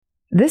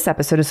This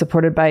episode is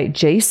supported by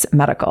Jase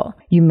Medical.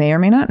 You may or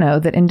may not know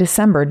that in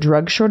December,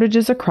 drug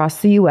shortages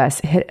across the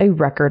U.S. hit a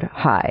record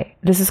high.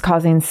 This is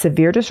causing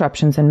severe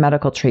disruptions in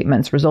medical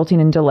treatments, resulting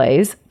in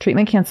delays,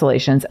 treatment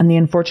cancellations, and the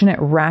unfortunate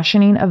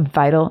rationing of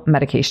vital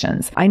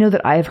medications. I know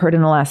that I have heard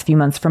in the last few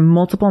months from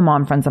multiple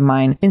mom friends of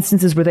mine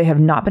instances where they have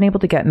not been able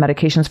to get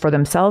medications for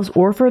themselves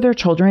or for their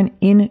children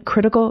in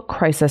critical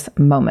crisis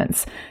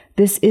moments.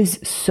 This is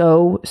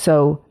so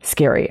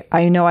scary.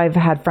 I know I've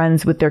had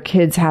friends with their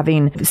kids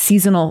having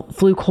seasonal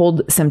flu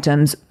cold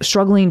symptoms,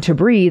 struggling to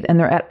breathe, and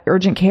they're at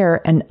urgent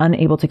care and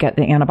unable to get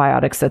the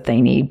antibiotics that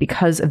they need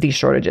because of these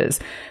shortages.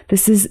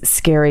 This is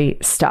scary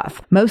stuff.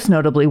 Most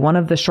notably, one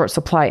of the short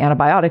supply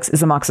antibiotics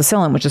is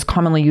amoxicillin, which is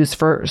commonly used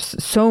for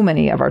so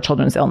many of our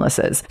children's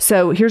illnesses.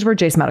 So here's where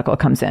Jase Medical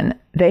comes in.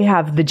 They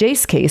have the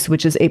Jase case,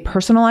 which is a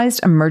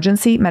personalized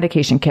emergency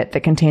medication kit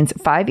that contains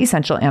 5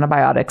 essential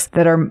antibiotics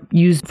that are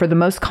used for the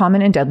most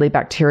common and deadly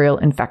bacterial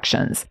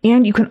infections.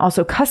 And you can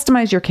also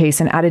customize your case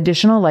and add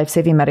additional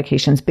life-saving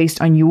medications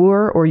based on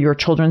your or your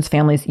children's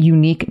family's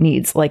unique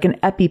needs, like an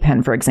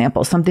EpiPen, for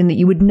example, something that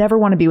you would never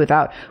want to be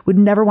without, would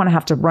never want to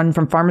have to run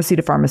from pharmacy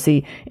to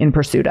pharmacy in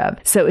pursuit of.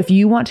 So if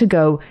you want to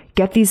go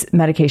get these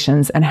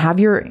medications and have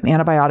your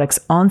antibiotics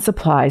on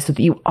supply so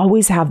that you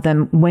always have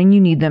them when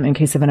you need them in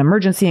case of an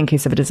emergency, in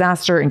case of a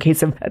disaster, in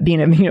case of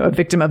being a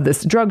victim of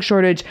this drug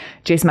shortage,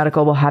 Jase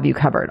Medical will have you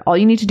covered. All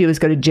you need to do is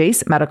go to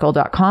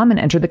jasemedical.com and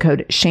enter the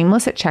code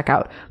shameless at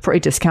checkout for a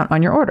discount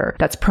on your order.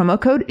 That's promo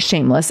code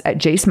shameless at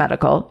Jase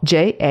Medical,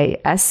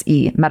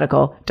 JASE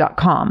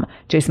medical.com,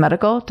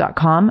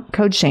 jasemedical.com,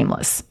 code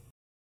shameless.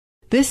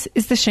 This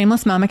is the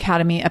Shameless Mom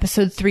Academy,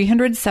 episode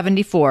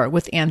 374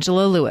 with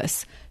Angela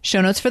Lewis.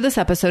 Show notes for this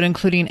episode,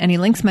 including any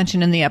links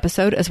mentioned in the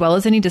episode, as well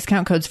as any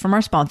discount codes from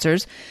our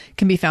sponsors,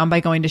 can be found by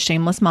going to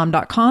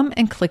shamelessmom.com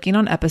and clicking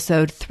on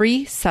episode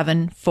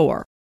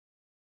 374.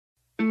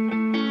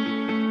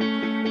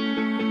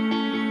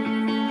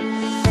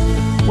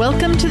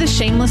 Welcome to the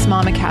Shameless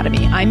Mom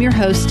Academy. I'm your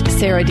host,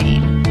 Sarah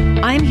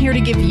Dean. I'm here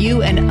to give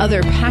you and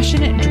other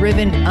passionate,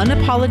 driven,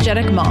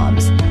 unapologetic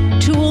moms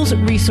tools,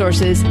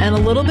 resources, and a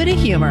little bit of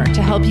humor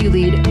to help you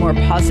lead more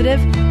positive,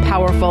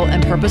 powerful,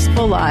 and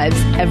purposeful lives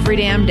every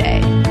damn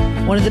day.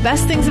 One of the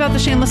best things about the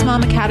Shameless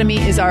Mom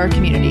Academy is our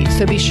community,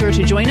 so be sure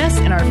to join us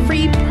in our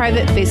free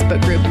private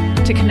Facebook group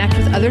to connect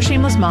with other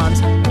shameless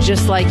moms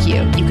just like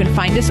you. You can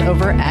find us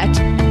over at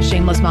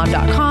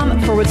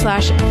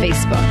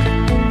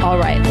shamelessmom.com/Facebook. All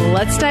right,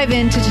 let's dive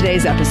into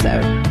today's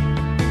episode.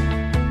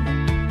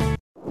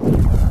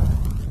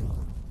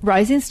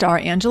 Rising star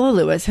Angela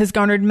Lewis has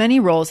garnered many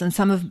roles in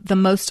some of the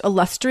most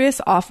illustrious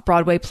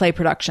off-Broadway play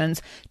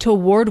productions to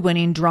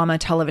award-winning drama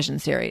television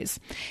series.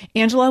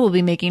 Angela will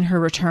be making her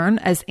return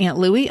as Aunt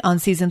Louie on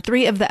season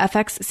 3 of the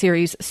FX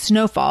series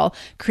Snowfall,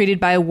 created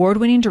by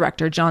award-winning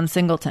director John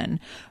Singleton.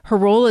 Her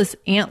role as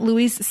Aunt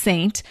Louie's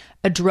saint,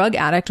 a drug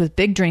addict with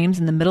big dreams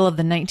in the middle of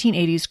the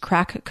 1980s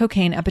crack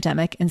cocaine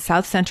epidemic in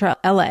South Central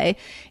LA,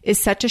 is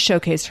set to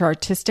showcase her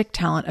artistic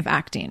talent of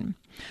acting.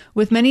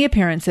 With many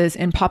appearances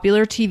in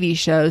popular TV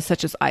shows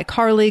such as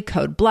iCarly,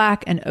 Code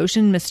Black, and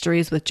Ocean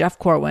Mysteries with Jeff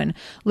Corwin,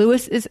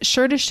 Lewis is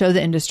sure to show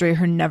the industry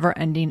her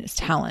never-ending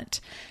talent.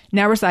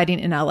 Now residing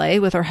in LA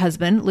with her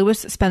husband,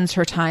 Lewis spends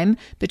her time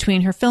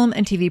between her film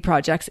and TV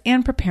projects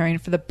and preparing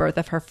for the birth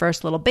of her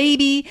first little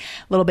baby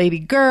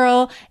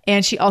girl.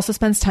 And she also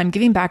spends time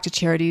giving back to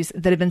charities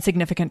that have been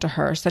significant to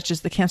her, such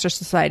as the Cancer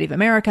Society of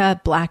America,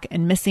 Black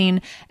and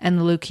Missing, and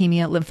the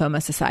Leukemia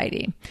Lymphoma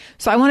Society.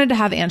 So I wanted to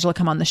have Angela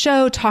come on the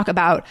show, talk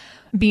about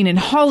being in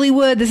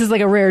Hollywood. This is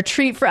like a rare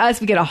treat for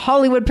us. We get a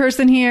Hollywood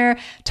person here.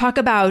 Talk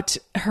about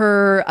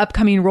her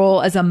upcoming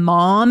role as a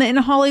mom in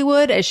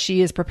Hollywood as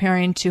she is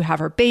preparing to have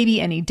her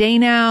baby any day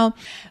now.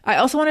 I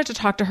also wanted to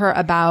talk to her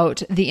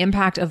about the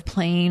impact of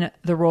playing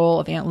the role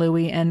of Aunt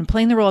Louie and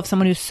playing the role of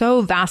someone who's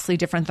so vastly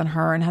different than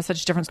her and has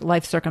such different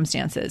life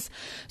circumstances.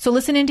 So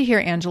listen in to hear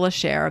Angela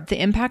share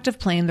the impact of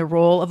playing the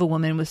role of a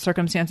woman with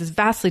circumstances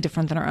vastly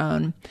different than her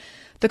own.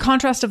 The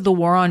contrast of the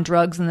war on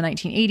drugs in the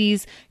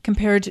 1980s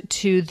compared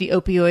to the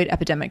opioid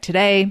epidemic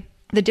today.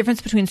 The difference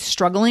between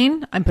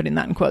struggling, I'm putting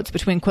that in quotes,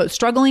 between quote,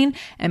 struggling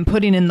and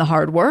putting in the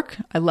hard work.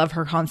 I love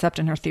her concept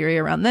and her theory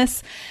around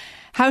this.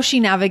 How she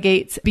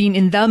navigates being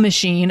in the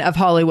machine of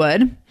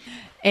Hollywood.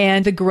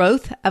 And the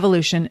growth,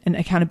 evolution, and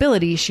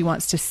accountability she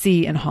wants to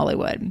see in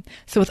Hollywood.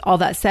 So with all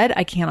that said,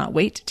 I cannot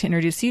wait to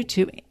introduce you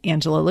to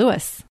Angela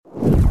Lewis.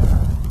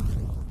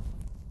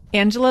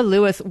 Angela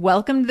Lewis,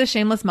 welcome to the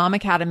Shameless Mom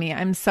Academy.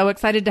 I'm so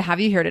excited to have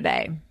you here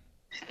today.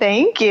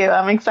 Thank you.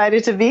 I'm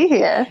excited to be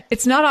here.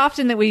 It's not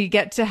often that we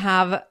get to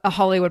have a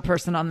Hollywood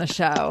person on the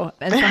show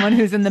and someone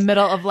who's in the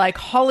middle of like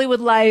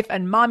Hollywood life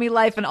and mommy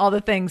life and all the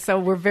things. So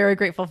we're very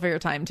grateful for your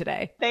time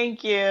today.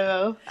 Thank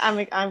you.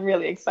 I'm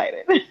really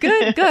excited.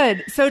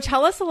 Good. So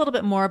tell us a little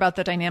bit more about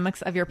the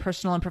dynamics of your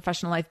personal and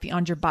professional life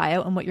beyond your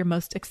bio and what you're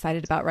most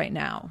excited about right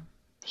now.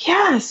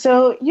 Yeah.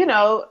 So,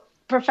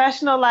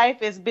 professional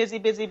life is busy.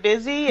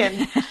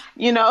 And,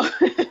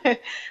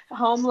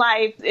 home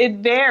life, it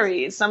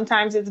varies.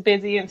 Sometimes it's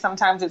busy and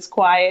sometimes it's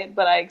quiet,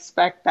 but I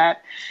expect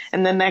that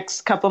in the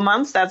next couple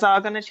months, that's all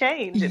going to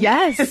change.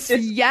 Yes. It's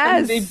just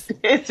Yes. gonna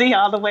be busy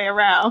all the way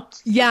around.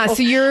 Yeah.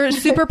 So you're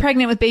super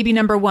pregnant with baby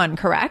number 1,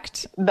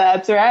 correct?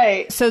 That's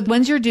right. So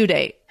when's your due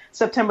date?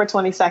 September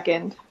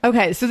 22nd.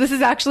 Okay, so this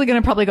is actually going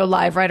to probably go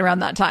live right around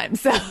that time.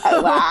 So,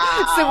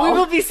 Wow. so we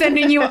will be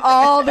sending you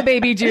all the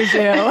baby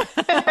juju.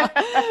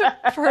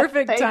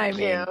 Perfect Thank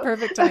timing. you.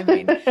 Perfect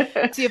timing.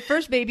 So you have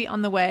first baby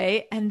on the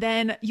way, and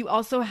then you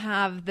also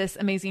have this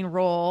amazing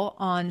role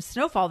on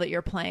Snowfall that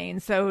you're playing.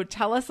 So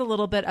tell us a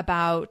little bit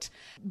about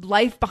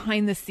life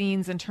behind the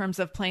scenes in terms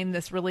of playing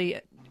this really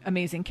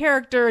amazing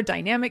character,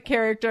 dynamic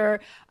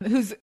character,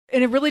 who's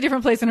in a really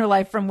different place in her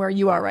life from where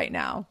you are right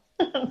now.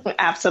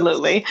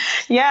 Absolutely.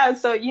 Yeah.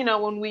 So,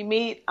 when we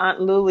meet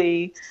Aunt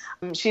Louie,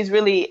 she's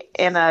really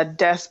in a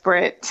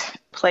desperate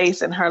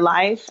place in her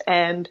life.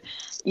 And,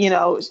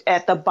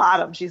 at the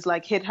bottom, she's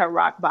like hit her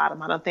rock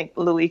bottom. I don't think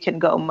Louie can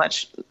go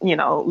much,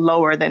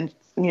 lower than,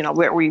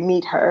 where we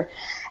meet her.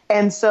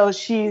 And so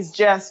she's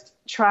just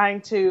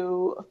trying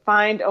to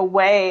find a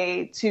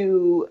way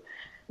to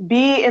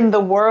be in the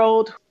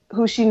world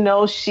who she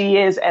knows she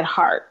is at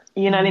heart.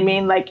 You know what I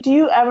mean? Like, do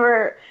you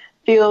ever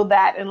feel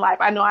that in life?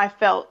 I know I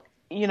felt,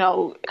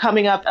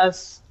 coming up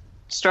as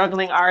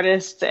struggling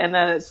artist and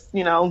as,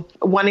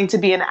 wanting to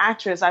be an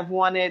actress, I've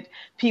wanted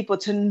people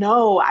to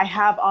know I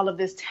have all of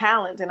this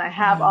talent and I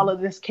have all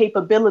of this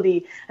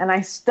capability and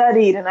I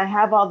studied and I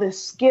have all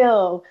this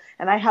skill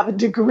and I have a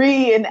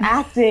degree in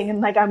acting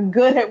and like I'm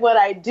good at what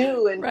I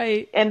do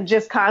and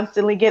just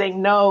constantly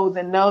getting no's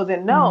and no's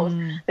and no's.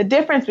 The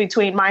difference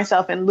between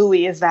myself and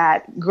Louie is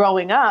that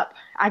growing up,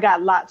 I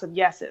got lots of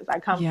yeses. I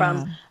come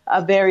from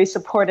a very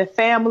supportive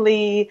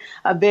family,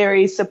 a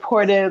very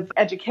supportive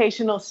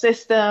educational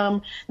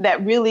system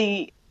that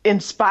really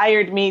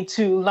inspired me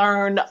to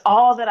learn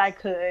all that I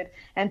could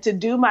and to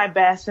do my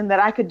best and that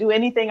I could do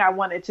anything I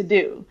wanted to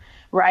do.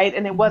 Right.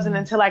 And it wasn't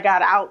until I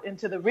got out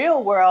into the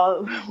real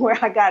world where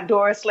I got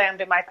doors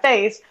slammed in my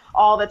face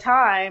all the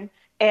time.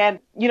 And,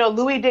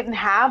 Louie didn't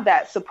have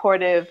that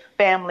supportive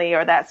family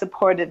or that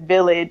supportive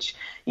village,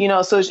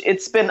 so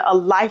it's been a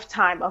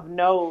lifetime of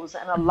no's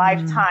and a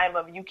lifetime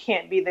of you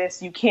can't be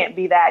this, you can't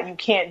be that, you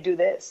can't do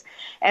this.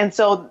 And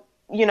so,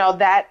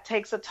 that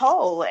takes a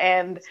toll.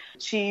 And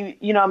she,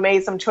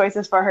 made some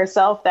choices for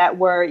herself that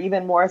were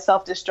even more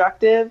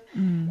self-destructive.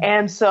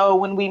 And so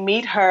when we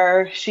meet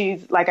her,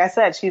 she's, like I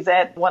said, she's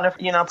at one of,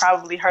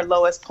 probably her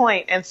lowest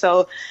point. And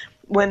so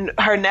when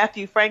her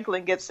nephew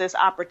Franklin gets this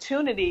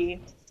opportunity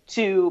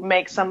to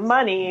make some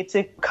money,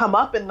 to come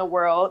up in the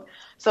world,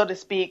 so to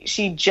speak,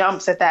 she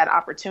jumps at that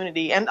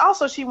opportunity. And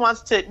also she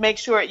wants to make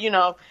sure,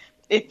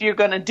 if you're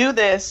going to do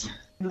this,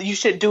 you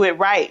should do it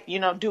right,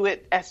 do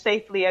it as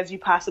safely as you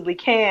possibly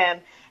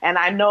can. And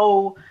I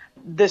know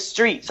the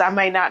streets. I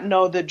may not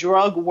know the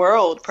drug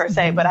world per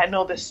se, but I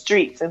know the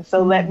streets. And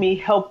so let me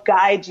help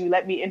guide you.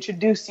 Let me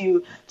introduce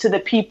you to the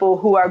people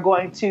who are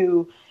going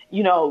to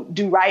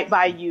do right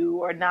by you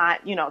or not,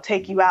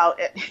 take you out,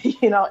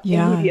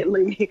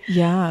 immediately.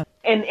 Yeah.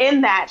 And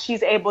in that,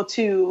 she's able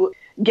to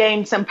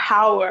gain some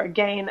power,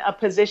 gain a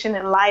position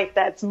in life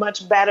that's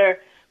much better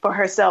for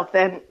herself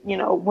than,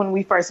 when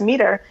we first meet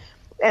her.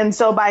 And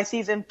so by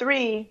season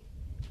 3,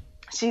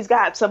 she's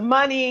got some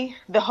money,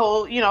 the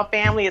whole,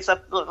 family, it's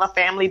a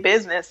family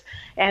business,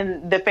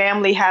 and the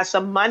family has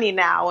some money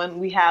now, and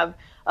we have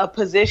a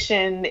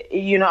position,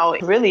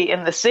 really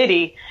in the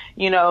city,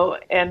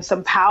 and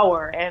some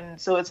power. And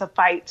so it's a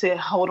fight to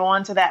hold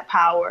on to that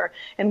power.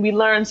 And we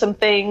learn some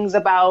things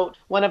about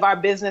one of our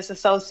business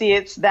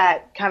associates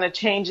that kind of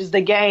changes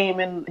the game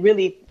and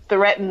really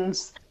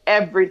threatens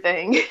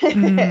everything.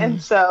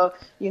 And so,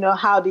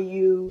 how do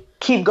you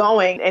keep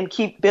going and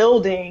keep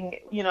building,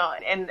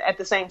 and at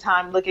the same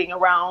time looking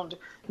around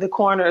the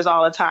corners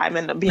all the time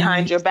and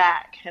behind your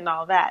back and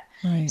all that.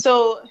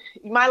 So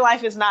my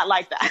life is not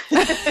like that.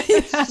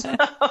 So,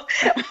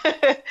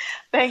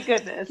 thank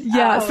goodness.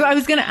 Yeah. So I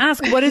was going to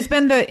ask, what has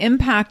been the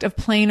impact of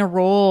playing a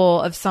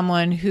role of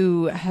someone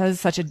who has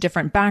such a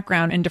different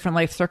background and different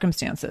life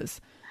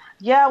circumstances?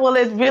 Yeah, well,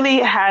 it really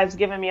has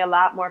given me a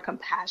lot more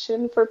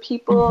compassion for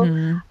people,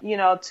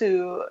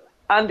 to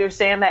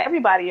understand that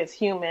everybody is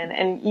human.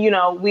 And,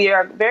 we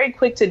are very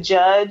quick to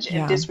judge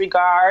and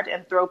disregard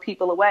and throw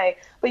people away.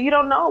 But you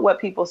don't know what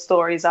people's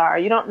stories are.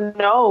 You don't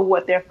know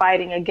what they're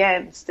fighting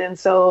against. And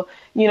so,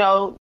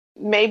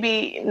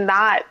 maybe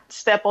not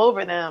step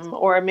over them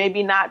or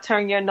maybe not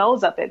turn your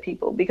nose up at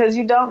people because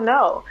you don't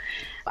know.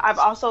 I've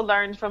also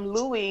learned from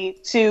Louie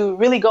to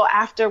really go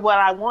after what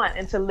I want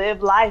and to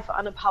live life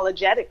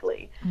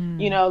unapologetically.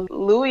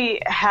 Louie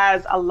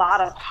has a lot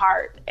of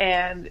heart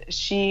and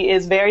she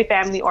is very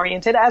family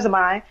oriented, as am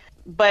I,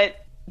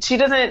 but she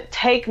doesn't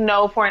take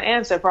no for an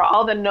answer. For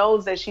all the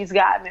no's that she's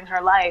gotten in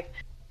her life,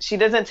 she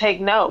doesn't take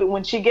no.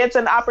 When she gets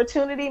an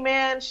opportunity,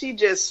 man, she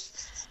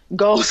just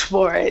goes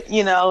for it,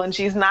 and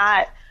she's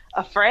not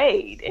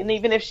afraid. And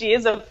even if she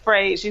is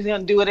afraid, she's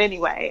going to do it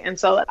anyway. And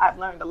so I've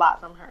learned a lot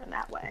from her in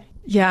that way.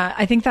 Yeah,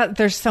 I think that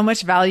there's so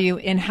much value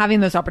in having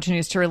those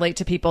opportunities to relate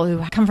to people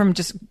who come from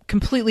just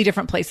completely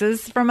different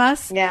places from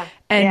us. Yeah.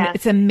 And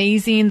it's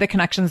amazing the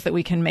connections that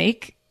we can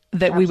make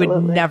that we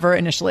would never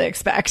initially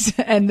expect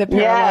and the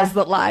parallels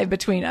that lie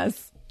between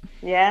us.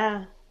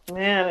 Yeah,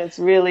 man, it's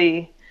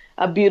really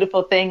a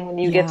beautiful thing when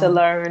you get to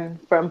learn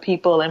from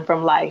people and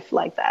from life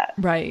like that.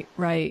 Right,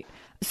 right.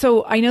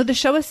 So I know the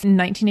show is in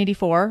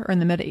 1984 or in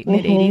the mid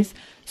 80s.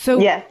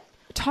 So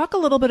talk a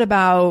little bit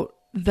about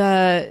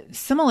the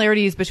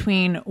similarities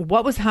between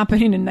what was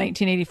happening in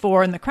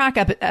 1984 and the crack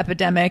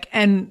epidemic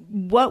and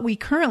what we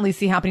currently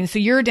see happening. So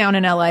you're down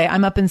in LA,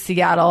 I'm up in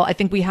Seattle. I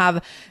think we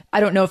have, I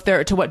don't know if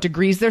they're to what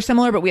degrees they're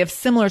similar, but we have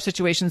similar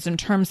situations in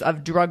terms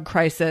of drug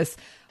crisis,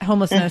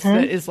 homelessness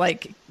that is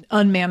like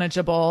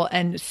unmanageable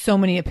and so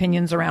many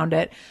opinions around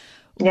it.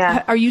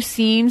 Yeah. Are you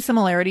seeing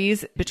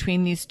similarities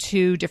between these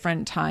two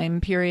different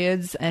time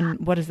periods? And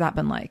what has that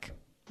been like?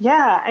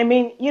 Yeah. I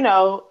mean,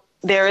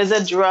 there is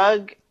a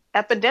drug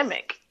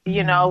epidemic.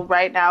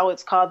 Right now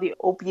it's called the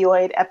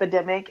opioid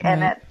epidemic.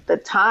 And at the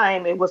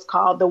time it was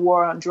called the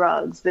war on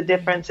drugs. The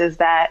difference is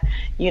that,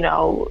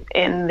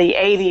 in the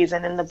 80s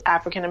and in the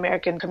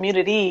African-American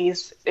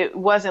communities, it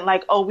wasn't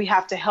like, oh, we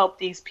have to help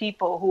these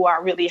people who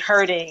are really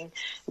hurting.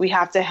 We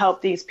have to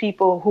help these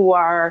people who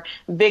are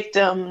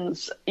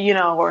victims,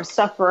 or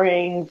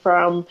suffering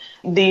from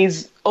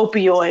these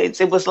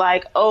opioids. It was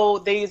like, oh,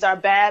 these are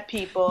bad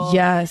people.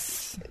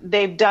 Yes.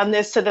 They've done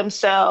this to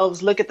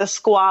themselves. Look at the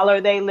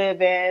squalor they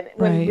live in.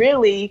 When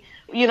really,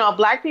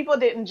 Black people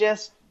didn't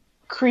just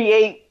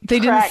create. They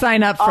didn't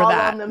sign up for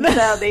that.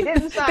 They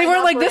didn't sign They weren't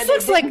up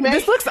like, for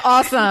this looks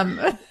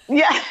awesm.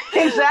 Yeah,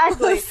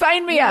 exactly.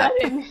 Sign me up.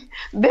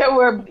 There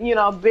were,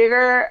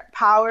 bigger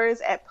powers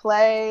at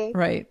play.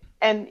 Right.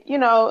 And,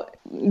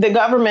 the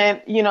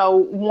government,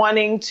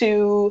 wanting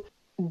to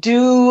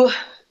do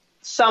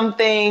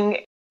something,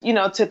 in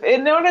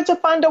order to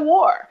fund a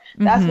war.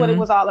 That's what it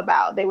was all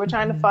about. They were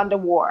trying to fund a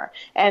war,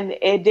 and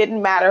it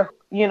didn't matter,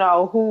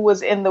 who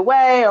was in the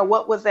way or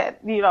what was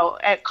at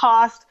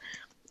cost.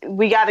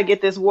 We got to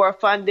get this war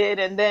funded.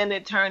 And then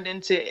it turned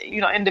into,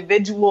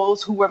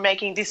 individuals who were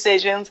making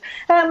decisions.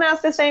 And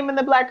that's the same in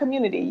the Black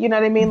community. You know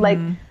what I mean? Like,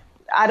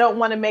 I don't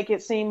want to make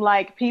it seem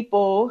like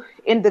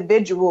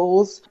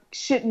individuals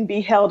shouldn't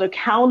be held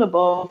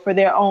accountable for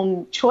their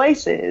own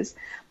choices.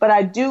 But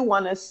I do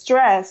want to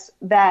stress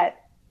that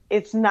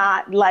it's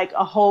not like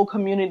a whole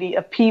community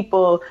of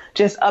people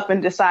just up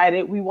and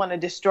decided we want to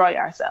destroy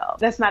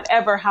ourselves. That's not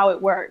ever how it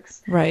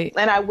works. Right.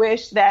 And I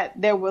wish that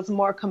there was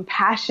more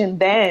compassion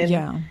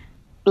then,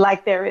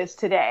 like there is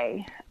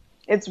today.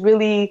 It's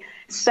really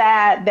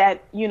sad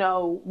that,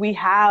 we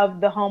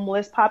have the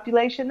homeless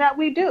population that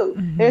we do.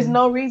 There's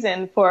no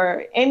reason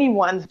for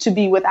anyone to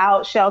be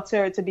without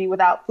shelter, to be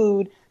without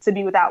food, to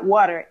be without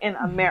water in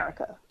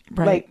America.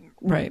 Right.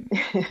 Right.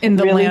 In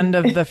the really? land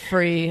of the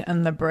free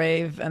and the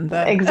brave and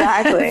the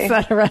exactly. et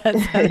cetera, et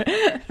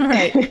cetera.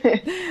 Right.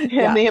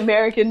 And the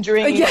American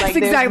dream. Yes,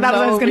 exactly. That's what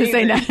I was going to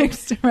say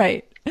next.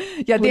 Right.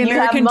 Yeah. The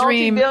American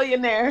dream.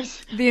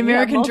 Multi-billionaires. The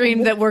American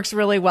dream that works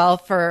really well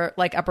for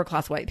like upper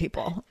class white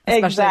people,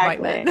 especially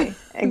white men.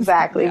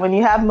 Exactly. When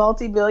you have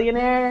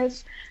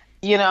multi-billionaires,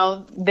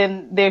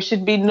 then there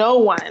should be no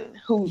one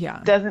who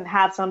doesn't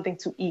have something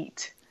to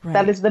eat. Right.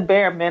 That is the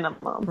bare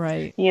minimum.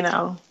 Right.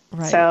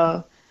 Right.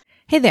 So.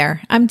 Hey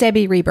there, I'm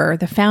Debbie Reber,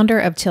 the founder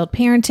of Tilt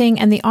Parenting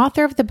and the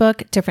author of the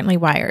book Differently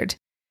Wired.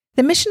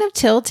 The mission of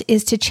Tilt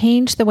is to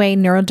change the way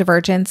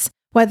neurodivergence,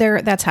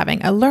 whether that's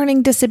having a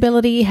learning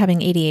disability, having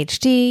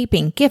ADHD,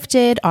 being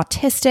gifted,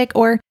 autistic,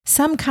 or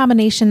some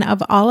combination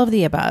of all of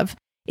the above,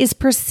 is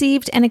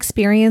perceived and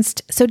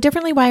experienced so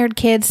differently wired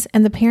kids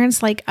and the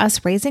parents like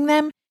us raising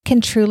them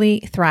can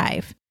truly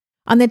thrive.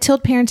 On the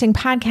Tilt Parenting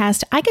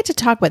podcast, I get to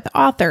talk with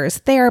authors,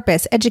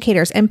 therapists,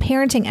 educators, and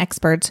parenting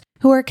experts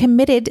who are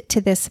committed to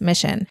this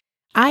mission.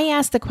 I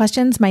ask the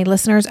questions my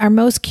listeners are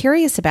most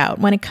curious about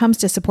when it comes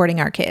to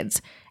supporting our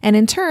kids. And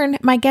in turn,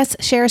 my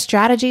guests share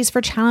strategies for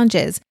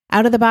challenges,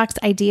 out-of-the-box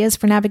ideas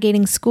for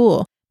navigating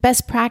school,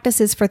 best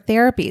practices for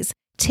therapies,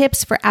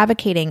 tips for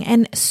advocating,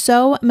 and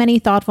so many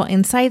thoughtful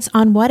insights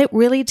on what it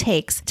really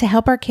takes to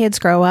help our kids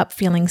grow up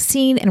feeling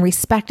seen and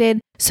respected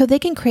so they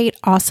can create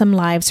awesome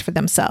lives for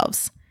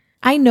themselves.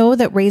 I know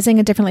that raising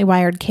a differently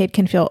wired kid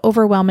can feel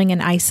overwhelming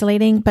and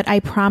isolating, but I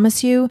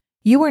promise you,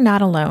 you are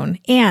not alone,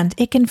 and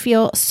it can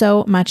feel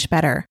so much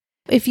better.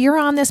 If you're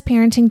on this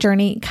parenting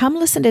journey, come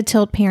listen to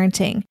Tilt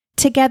Parenting.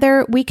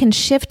 Together, we can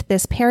shift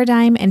this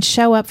paradigm and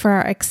show up for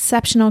our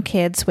exceptional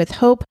kids with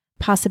hope,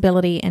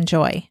 possibility, and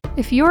joy.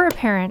 If you're a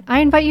parent, I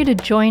invite you to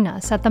join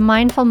us at the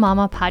Mindful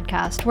Mama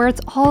podcast, where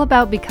it's all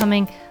about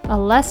becoming a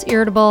less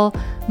irritable,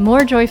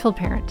 more joyful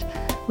parent.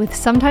 With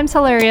sometimes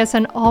hilarious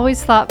and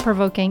always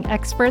thought-provoking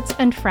experts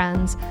and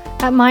friends,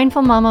 at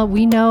Mindful Mama,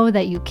 we know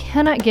that you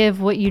cannot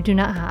give what you do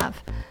not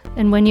have.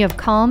 And when you have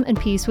calm and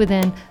peace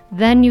within,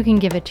 then you can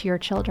give it to your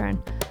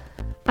children.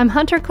 I'm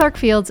Hunter Clark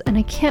Fields, and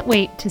I can't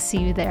wait to see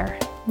you there.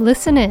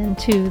 Listen in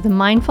to the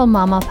Mindful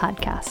Mama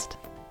podcast.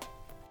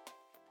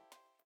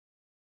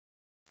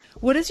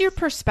 What is your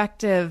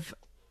perspective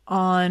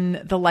on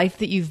the life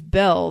that you've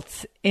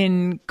built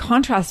in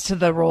contrast to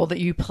the role that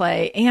you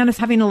play and as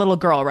having a little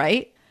girl,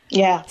 right?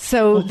 Yeah.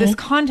 So this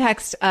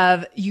context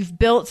of you've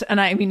built,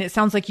 and I mean, it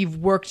sounds like you've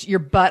worked your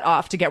butt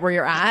off to get where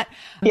you're at.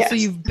 Yes. So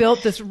you've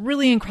built this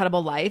really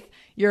incredible life.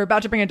 You're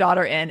about to bring a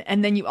daughter in.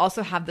 And then you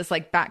also have this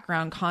like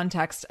background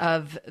context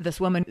of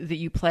this woman that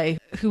you play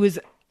who is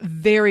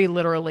very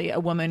literally a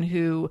woman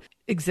who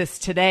exists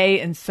today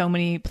in so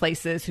many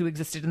places, who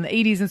existed in the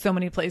 80s in so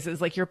many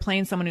places. Like you're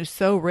playing someone who's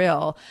so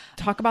real.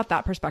 Talk about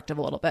that perspective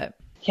a little bit.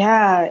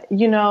 Yeah.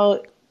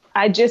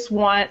 I just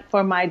want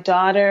for my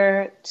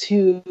daughter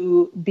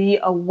to be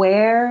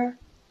aware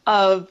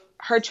of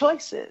her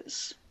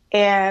choices.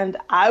 And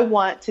I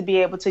want to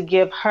be able to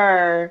give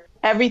her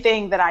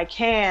everything that I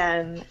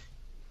can,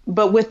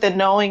 but with the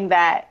knowing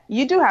that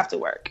you do have to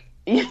work.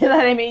 You know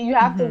what I mean? You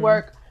have to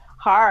work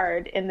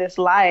hard in this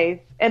life.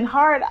 And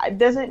hard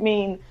doesn't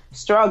mean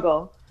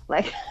struggle.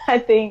 Like, I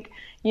think,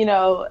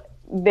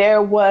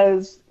 there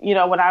was,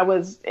 when I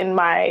was in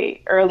my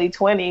early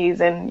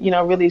 20s and,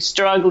 really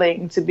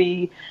struggling to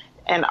be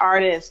an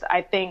artist,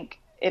 I think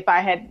if I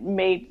had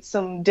made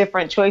some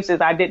different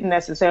choices, I didn't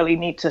necessarily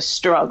need to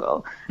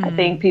struggle. I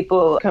think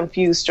people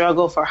confuse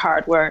struggle for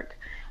hard work.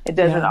 It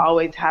doesn't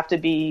always have to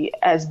be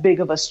as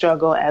big of a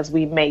struggle as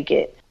we make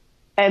it.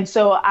 And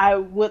so I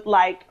would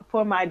like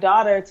for my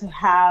daughter to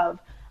have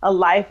a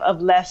life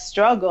of less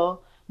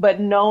struggle,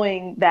 but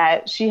knowing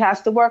that she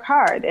has to work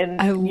hard.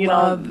 And I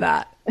love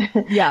that.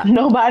 Yeah.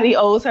 Nobody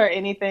owes her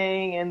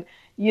anything. And,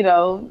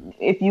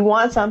 if you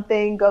want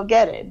something, go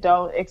get it.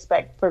 Don't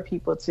expect for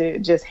people to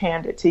just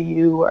hand it to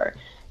you or,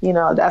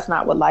 that's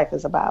not what life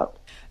is about.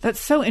 That's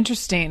so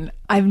interesting.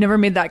 I've never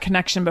made that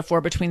connection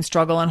before between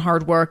struggle and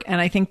hard work.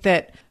 And I think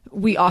that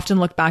we often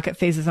look back at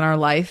phases in our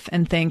life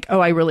and think,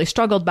 oh, I really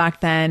struggled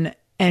back then.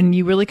 And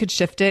you really could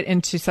shift it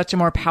into such a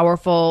more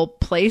powerful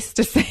place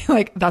to say,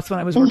 like, that's when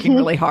I was working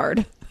really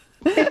hard.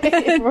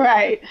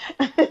 Right.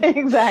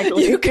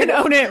 Exactly. You can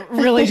own it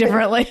really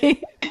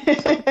differently.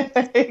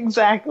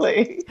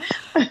 Exactly.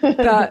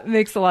 That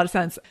makes a lot of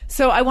sense.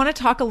 So I want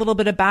to talk a little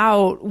bit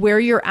about where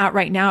you're at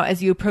right now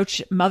as you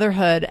approach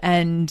motherhood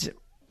and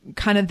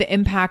kind of the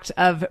impact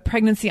of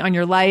pregnancy on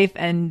your life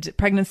and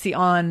pregnancy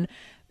on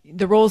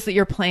the roles that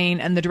you're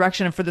playing and the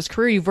direction for this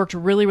career you've worked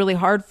really, really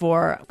hard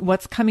for.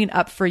 What's coming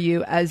up for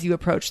you as you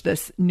approach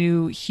this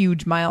new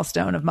huge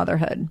milestone of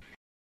motherhood?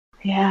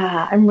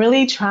 Yeah, I'm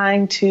really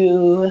trying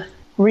to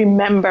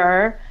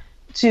remember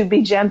to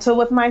be gentle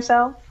with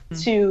myself,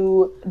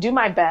 to do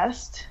my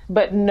best,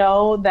 but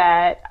know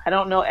that I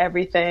don't know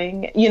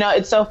everything.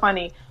 It's so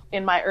funny.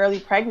 In my early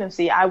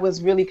pregnancy, I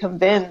was really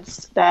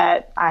convinced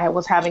that I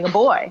was having a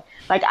boy.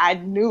 Like, I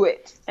knew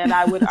it. And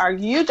I would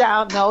argue you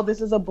down, no,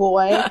 this is a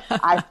boy.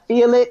 I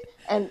feel it.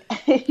 And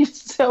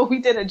so we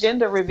did a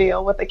gender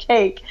reveal with a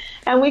cake,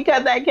 and we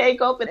cut that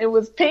cake open. It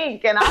was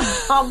pink, and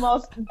I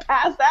almost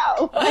passed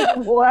out. Like,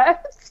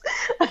 what?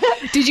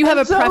 Did you have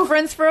a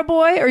preference for a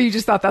boy, or you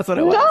just thought that's what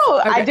it was? No,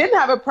 okay. I didn't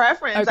have a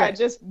preference. Okay. I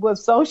just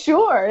was so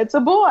sure it's a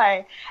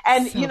boy.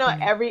 And, So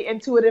funny. every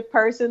intuitive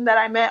person that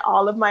I met,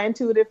 all of my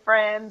intuitive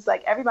friends,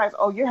 like, everybody's,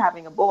 oh, you're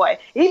having a boy.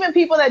 Even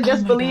people that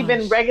just believe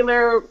in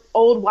regular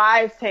old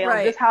wives' tales,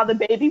 Right. just how the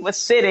baby was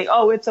sitting.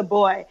 Oh, it's a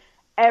boy.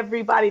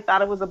 Everybody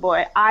thought it was a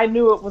boy. I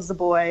knew it was a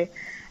boy.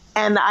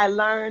 And I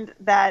learned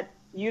that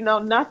you know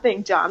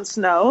nothing, Jon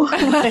Snow.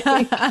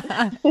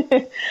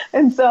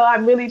 And so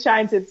I'm really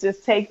trying to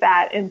just take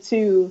that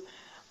into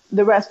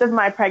the rest of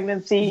my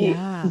pregnancy,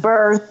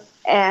 birth,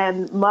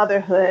 and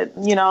motherhood.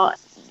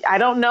 I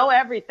don't know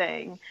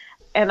everything.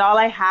 And all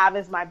I have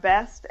is my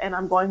best, and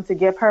I'm going to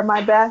give her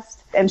my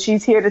best. And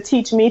she's here to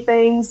teach me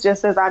things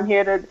just as I'm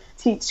here to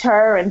teach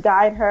her and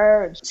guide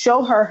her and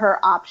show her her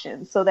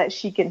options so that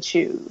she can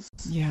choose.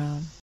 Yeah.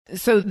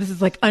 So this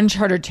is like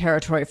uncharted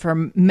territory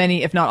for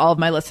many, if not all of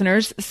my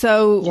listeners.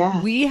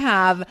 So we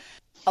have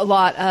a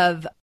lot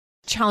of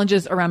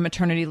challenges around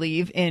maternity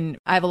leave.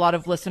 I have a lot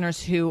of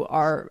listeners who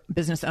are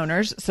business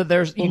owners. So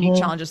there's unique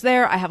challenges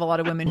there. I have a lot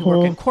of women who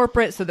work in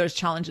corporate. So there's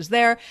challenges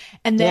there.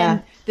 And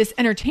then this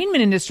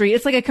entertainment industry,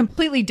 it's like a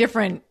completely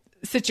different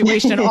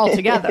situation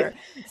altogether.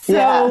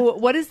 So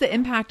what is the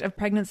impact of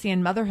pregnancy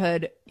and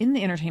motherhood in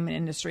the entertainment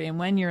industry? And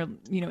when you're,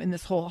 in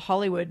this whole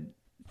Hollywood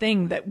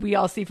thing that we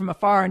all see from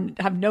afar and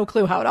have no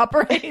clue how it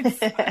operates?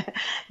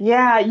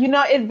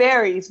 It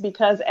varies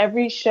because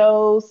every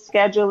show's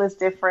schedule is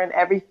different.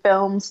 Every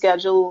film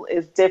schedule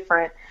is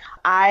different.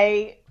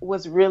 I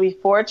was really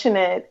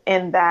fortunate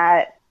in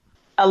that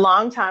a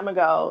long time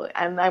ago,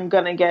 and I'm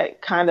going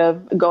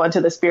to go into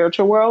the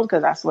spiritual world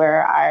because that's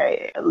where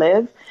I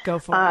live. Go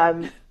for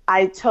it.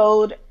 I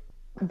told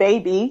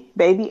baby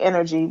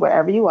energy,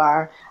 wherever you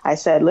are, I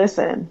said,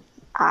 listen,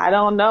 I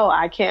don't know.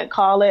 I can't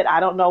call it.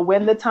 I don't know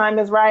when the time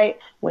is right.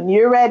 When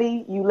you're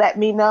ready, you let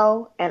me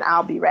know and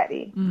I'll be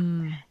ready.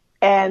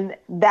 And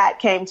that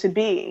came to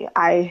be.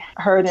 I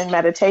heard in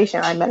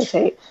meditation, I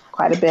meditate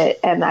quite a bit,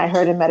 and I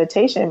heard in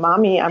meditation,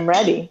 Mommy, I'm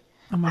ready.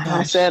 Oh my gosh. And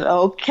I said,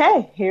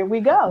 okay, here we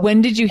go.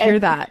 When did you hear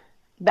that?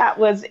 That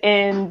was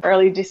in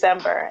early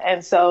December.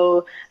 And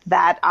so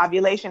that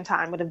ovulation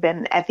time would have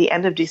been at the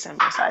end of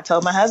December. So I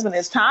told my husband,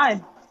 it's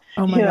time.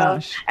 Oh my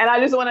gosh. And I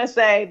just want to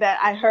say that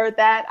I heard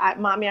that,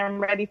 Mommy, I'm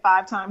ready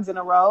 5 times in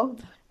a row.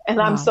 And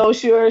I'm so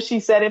sure she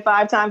said it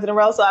 5 times in a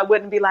row. So I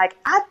wouldn't be like,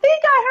 I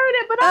think I heard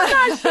it, but I'm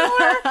not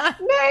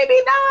sure.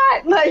 Maybe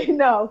not. Like,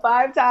 no,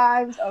 5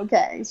 times.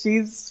 Okay.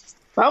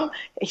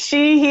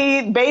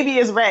 Baby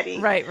is ready.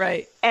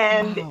 Right.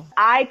 And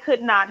I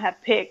could not have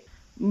picked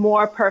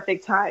more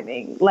perfect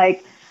timing.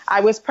 Like,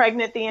 I was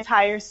pregnant the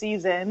entire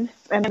season,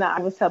 and I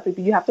was telling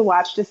people, you have to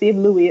watch to see if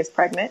Louie is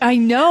pregnant. I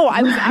know.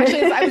 I was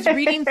actually, as I was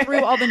reading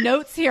through all the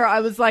notes here, I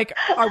was like,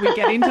 are we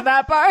getting to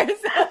that part?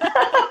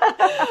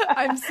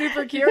 I'm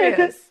super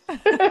curious.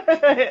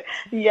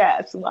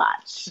 Yes,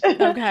 watch.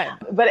 Okay.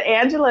 But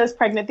Angela is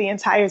pregnant the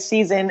entire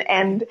season,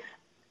 and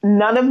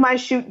none of my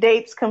shoot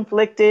dates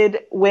conflicted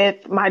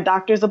with my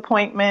doctor's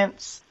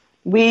appointments.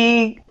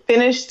 We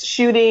finished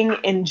shooting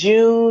in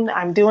June.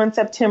 I'm due in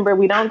September.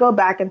 We don't go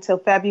back until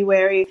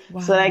February.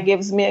 Wow. So that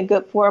gives me a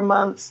good 4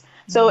 months.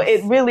 So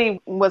it really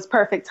was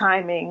perfect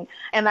timing.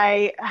 And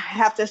I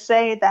have to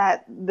say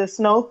that the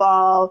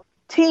Snowfall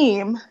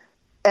team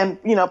and,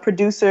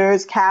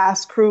 producers,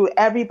 cast, crew,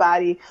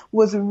 everybody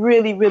was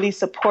really, really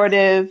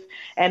supportive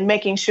and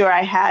making sure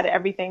I had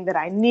everything that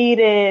I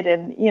needed.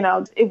 And,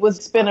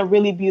 it's been a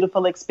really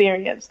beautiful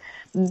experience.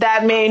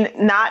 That may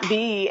not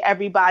be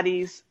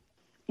everybody's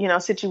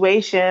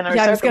situation or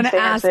circumstances. I was going to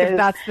ask if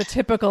that's the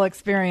typical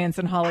experience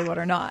in Hollywood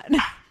or not.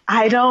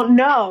 I don't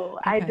know.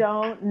 Okay. I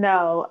don't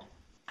know.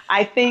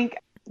 I think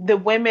the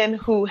women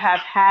who have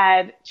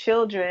had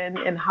children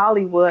in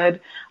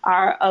Hollywood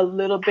are a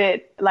little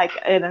bit like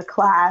in a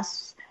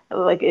class,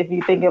 like if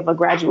you think of a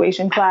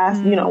graduation class,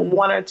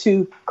 1 or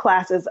 2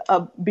 classes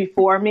up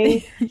before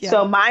me. Yeah.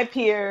 So my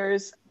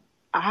peers,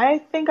 I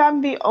think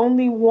I'm the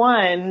only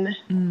one.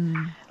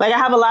 Like I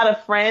have a lot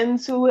of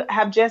friends who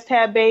have just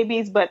had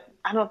babies, but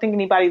I don't think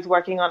anybody's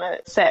working on a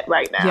set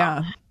right now.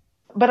 Yeah.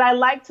 But I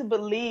like to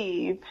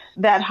believe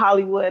that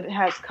Hollywood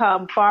has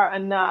come far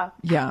enough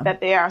that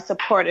they are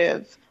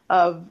supportive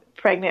of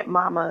pregnant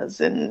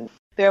mamas. And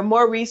there are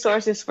more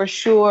resources for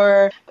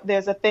sure.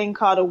 There's a thing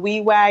called a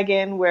wee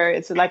wagon where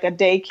it's like a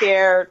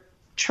daycare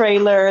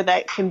trailer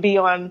that can be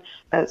on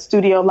a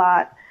studio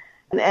lot.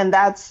 And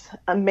that's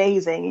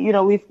amazing.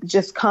 We've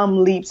just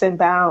come leaps and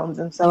bounds.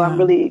 And so I'm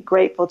really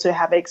grateful to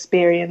have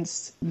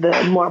experienced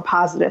the more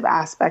positive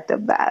aspect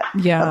of that,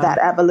 of that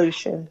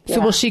evolution. So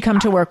will she come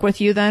to work with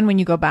you then when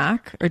you go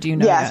back? Or do you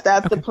know Yes,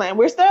 that's the plan.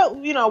 We're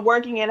still,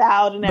 working it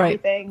out and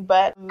everything,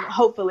 but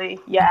hopefully,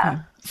 Okay.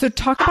 So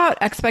talk about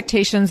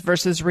expectations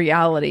versus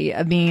reality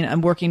of being a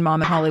working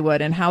mom in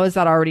Hollywood. And how has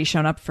that already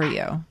shown up for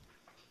you?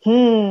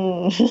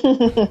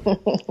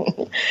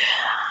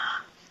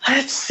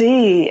 Let's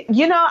see.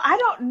 I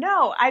don't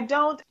know.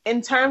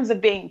 In terms of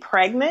being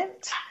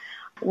pregnant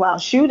while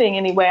shooting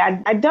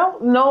anyway, I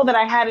don't know that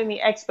I had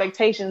any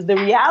expectations. The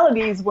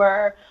realities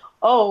were,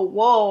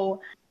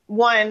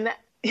 one,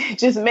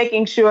 just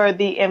making sure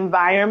the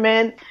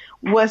environment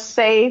was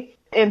safe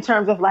in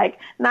terms of like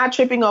not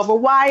tripping over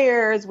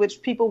wires,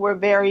 which people were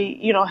very,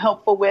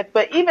 helpful with.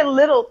 But even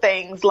little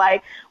things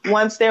like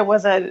once there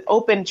was an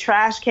open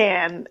trash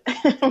can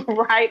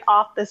right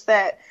off the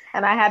set,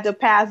 and I had to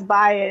pass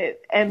by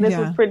it. And this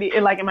was pretty,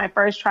 like in my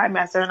first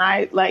trimester, and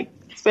I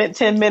spent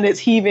 10 minutes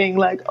heaving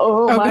like,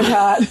 my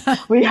God,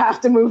 we have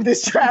to move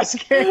this trash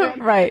can.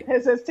 Right.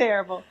 This is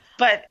terrible.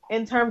 But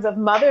in terms of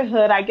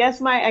motherhood, I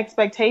guess my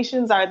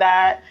expectations are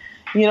that,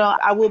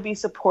 I will be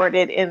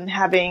supported in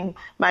having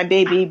my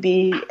baby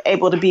be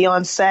able to be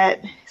on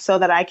set so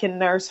that I can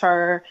nurse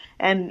her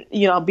and,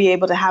 be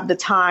able to have the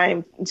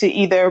time to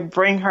either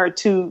bring her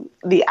to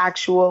the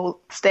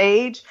actual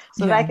stage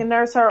so that I can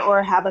nurse her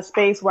or have a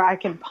space where I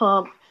can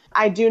pump.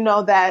 I do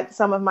know that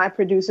some of my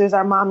producers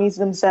are mommies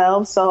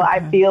themselves, so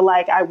I feel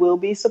like I will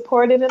be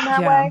supported in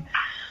that way.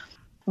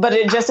 But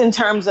just in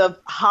terms of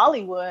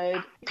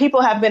Hollywood,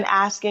 people have been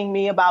asking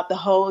me about the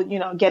whole,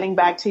 getting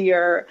back to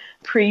your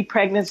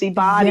pre-pregnancy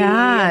body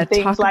and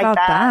things talk like about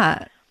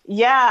that.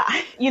 Yeah.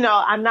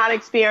 I'm not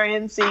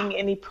experiencing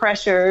any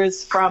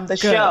pressures from the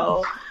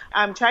show.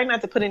 I'm trying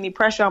not to put any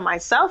pressure on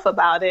myself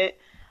about it.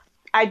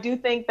 I do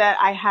think that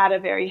I had a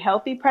very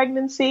healthy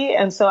pregnancy.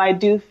 And so I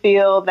do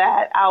feel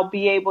that I'll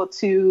be able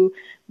to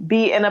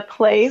be in a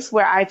place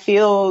where I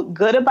feel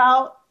good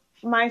about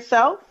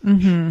myself.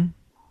 Mm-hmm.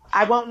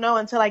 I won't know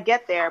until I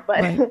get there,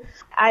 but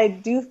I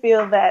do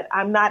feel that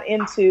I'm not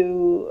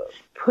into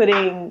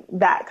putting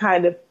that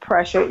kind of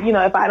pressure.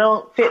 If I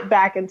don't fit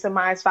back into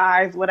my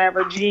size,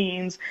 whatever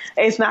jeans,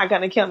 it's not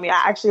going to kill me.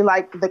 I actually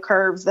like the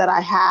curves that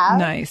I have.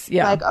 Nice.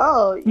 Yeah.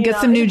 Like, get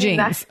some new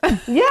jeans.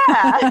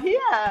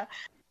 Yeah.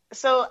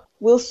 So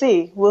we'll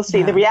see.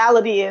 Yeah. The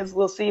reality is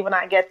we'll see when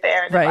I get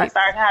there. And if I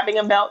start having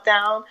a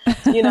meltdown,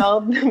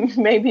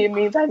 maybe it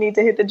means I need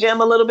to hit the gym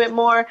a little bit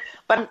more.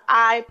 But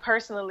I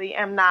personally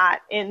am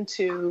not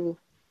into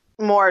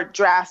more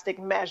drastic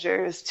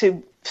measures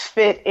to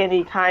fit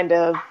any kind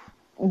of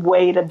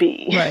way to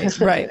be.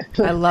 Right.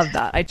 I love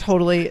that. I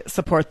totally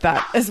support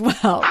that as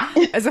well.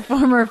 As a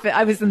former,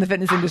 I was in the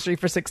fitness industry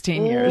for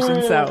 16 years.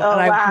 And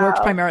I've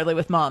worked primarily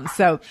with moms.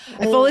 So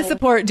I fully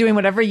support doing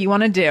whatever you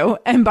want to do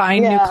and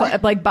buying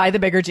buy the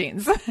bigger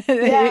jeans.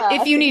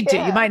 If you need to,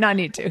 you might not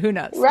need to. Who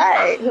knows?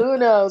 Right. Who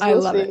knows? I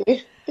love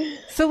it.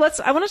 So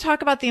I want to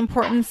talk about the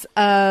importance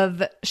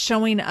of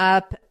showing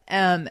up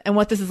and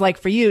what this is like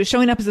for you,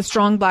 showing up as a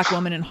strong Black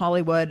woman in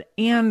Hollywood,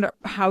 and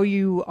how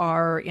you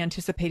are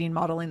anticipating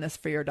modeling this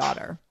for your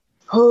daughter.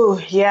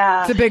 Oh,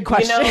 yeah. It's a big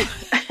question.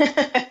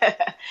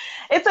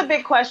 It's a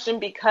big question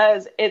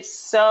because it's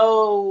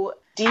so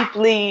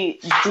deeply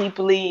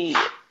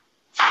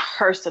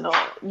personal.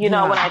 When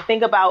I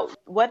think about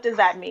what does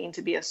that mean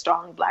to be a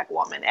strong Black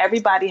woman,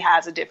 everybody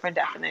has a different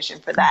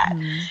definition for that,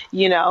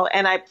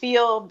 and I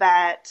feel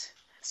that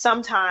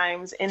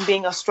sometimes in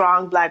being a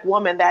strong Black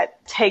woman,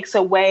 that takes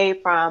away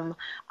from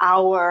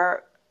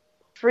our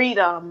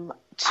freedom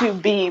to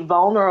be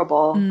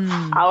vulnerable,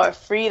 our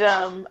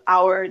freedom,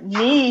 our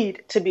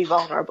need to be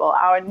vulnerable,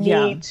 our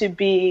need to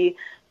be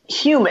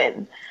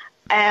human.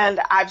 And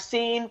I've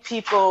seen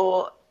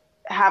people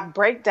have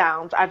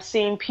breakdowns. I've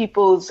seen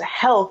people's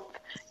health,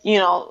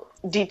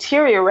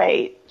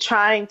 deteriorate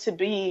trying to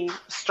be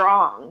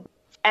strong.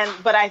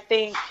 But I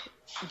think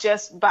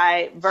just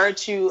by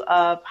virtue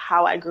of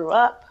how I grew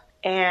up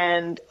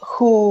and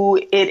who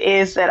it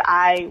is that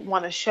I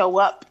want to show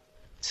up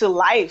to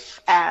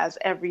life as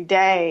every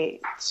day,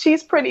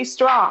 she's pretty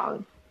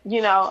strong.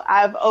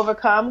 I've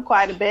overcome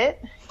quite a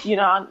bit.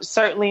 I'm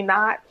certainly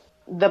not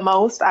the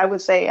most, I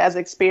would say, as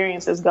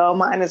experiences go.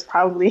 Mine is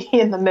probably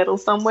in the middle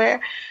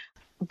somewhere.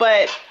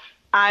 But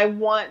I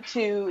want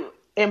to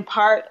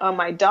impart on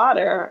my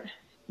daughter,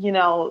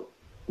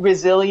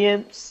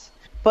 resilience,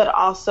 but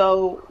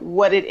also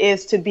what it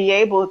is to be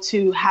able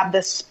to have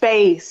the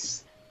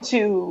space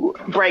to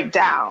break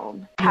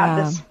down, have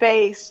the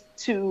space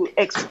to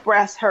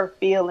express her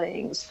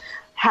feelings,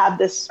 have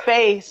the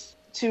space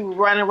to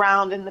run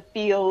around in the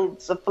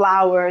fields of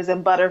flowers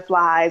and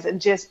butterflies and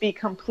just be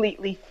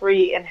completely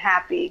free and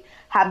happy,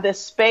 have the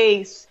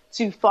space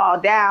to fall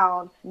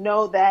down,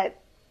 know that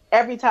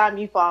every time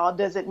you fall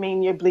doesn't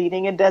mean you're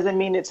bleeding. It doesn't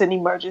mean it's an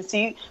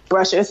emergency.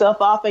 Brush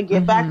yourself off and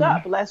get back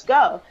up. Let's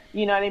go.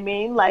 You know what I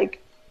mean? Like,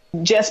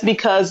 just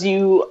because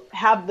you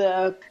have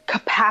the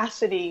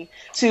capacity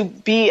to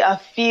be a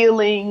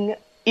feeling,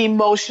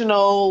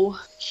 emotional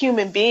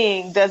human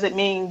being doesn't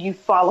mean you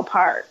fall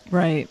apart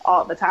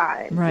all the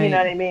time. Right. You know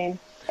what I mean?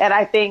 And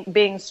I think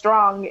being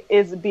strong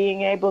is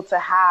being able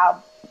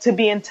to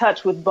be in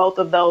touch with both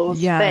of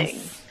those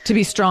things. To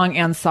be strong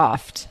and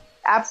soft.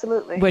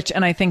 Absolutely.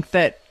 And I think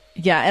that,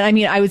 and I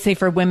mean, I would say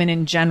for women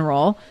in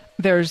general,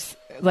 there's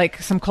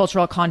like some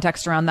cultural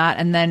context around that.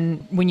 And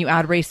then when you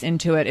add race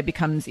into it, it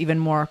becomes even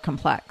more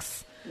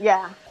complex.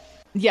 Yeah.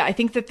 Yeah. I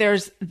think that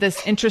there's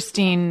this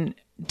interesting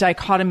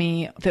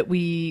dichotomy that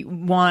we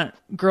want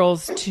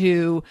girls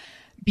to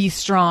be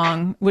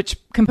strong, which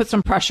can put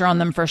some pressure on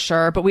them for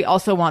sure, but we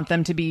also want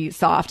them to be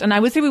soft. And I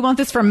would say we want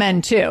this for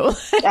men too.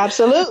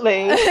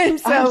 Absolutely.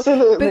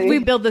 Absolutely. But we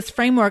build this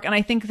framework. And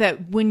I think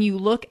that when you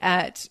look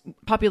at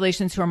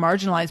populations who are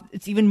marginalized,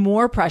 it's even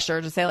more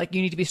pressure to say, like,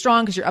 you need to be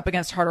strong because you're up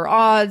against harder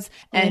odds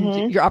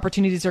and your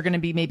opportunities are going to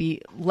be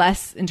maybe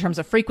less in terms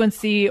of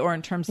frequency or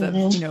in terms of,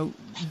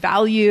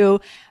 value.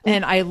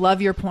 And I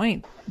love your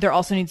point. There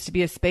also needs to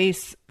be a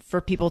space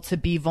for people to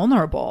be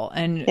vulnerable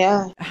and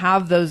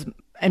have those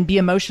and be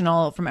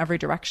emotional from every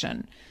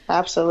direction.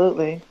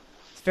 Absolutely.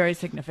 It's very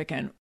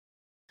significant.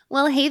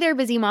 Well, hey there,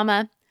 busy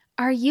mama.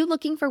 Are you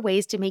looking for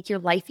ways to make your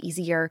life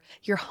easier,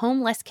 your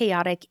home less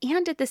chaotic,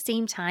 and at the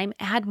same time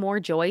add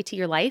more joy to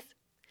your life?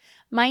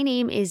 My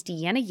name is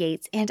Deanna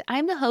Yates, and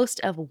I'm the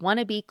host of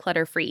Wanna Be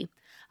Clutter Free,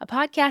 a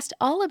podcast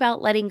all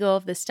about letting go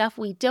of the stuff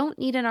we don't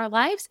need in our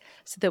lives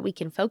so that we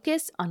can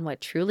focus on what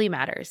truly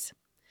matters.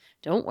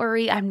 Don't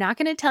worry, I'm not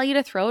going to tell you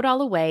to throw it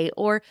all away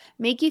or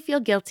make you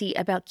feel guilty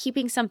about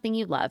keeping something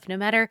you love, no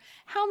matter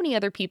how many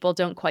other people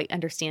don't quite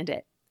understand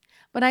it.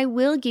 But I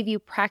will give you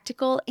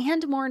practical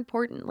and, more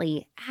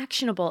importantly,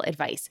 actionable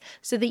advice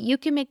so that you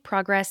can make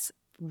progress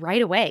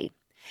right away.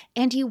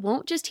 And you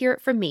won't just hear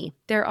it from me.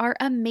 There are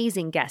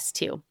amazing guests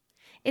too.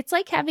 It's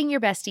like having your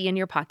bestie in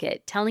your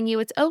pocket telling you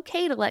it's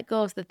okay to let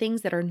go of the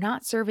things that are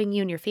not serving you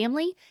and your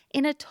family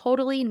in a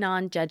totally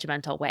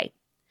non-judgmental way.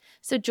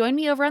 So join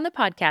me over on the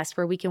podcast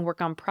where we can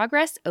work on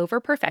progress over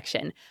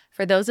perfection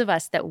for those of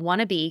us that want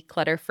to be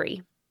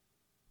clutter-free.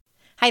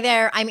 Hi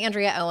there, I'm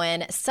Andrea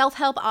Owen,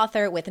 self-help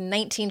author with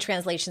 19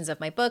 translations of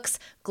my books,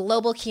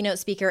 global keynote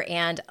speaker,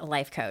 and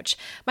life coach.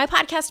 My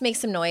podcast, Make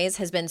Some Noise,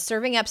 has been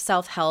serving up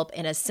self-help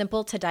in a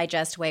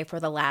simple-to-digest way for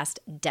the last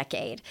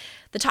decade.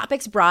 The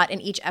topics brought in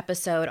each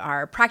episode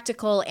are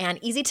practical and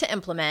easy to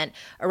implement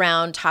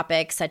around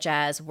topics such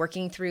as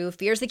working through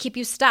fears that keep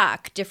you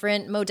stuck,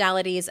 different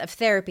modalities of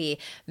therapy,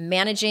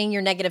 managing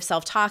your negative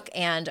self-talk,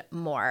 and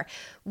more.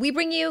 We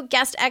bring you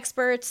guest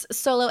experts,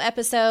 solo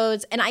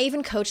episodes, and I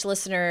even coach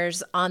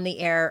listeners on the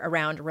air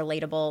around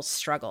relatable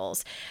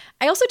struggles.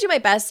 I also do my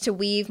best to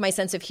weave my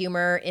sense of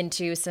humor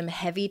into some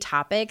heavy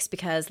topics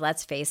because,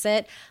 let's face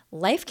it,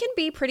 life can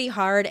be pretty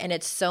hard, and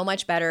it's so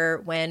much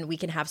better when we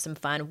can have some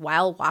fun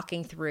while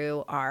walking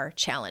through our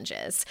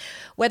challenges.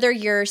 Whether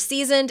you're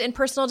seasoned in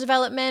personal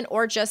development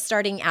or just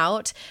starting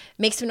out,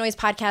 Make Some Noise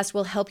podcast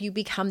will help you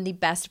become the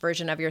best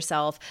version of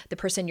yourself, the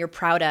person you're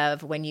proud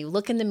of when you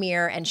look in the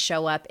mirror and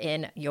show up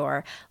in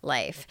your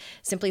life.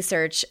 Simply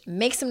search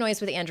Make Some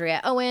Noise with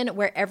Andrea Owen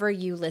wherever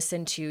you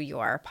listen to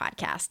your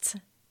podcasts.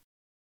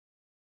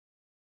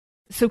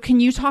 So can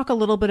you talk a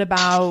little bit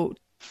about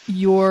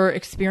your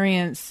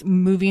experience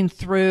moving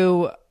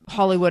through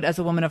Hollywood as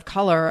a woman of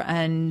color,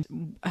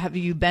 and have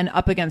you been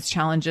up against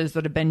challenges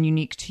that have been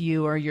unique to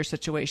you or your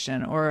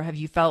situation, or have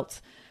you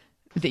felt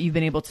that you've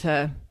been able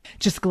to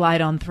just glide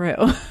on through?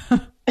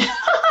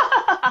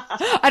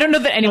 I don't know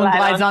that anyone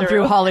glides on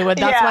through Hollywood.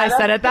 That's why I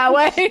said it that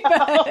way.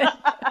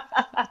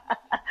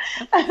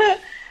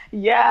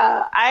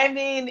 Yeah, I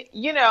mean,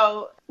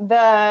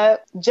 the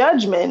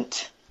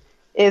judgment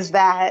is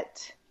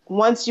that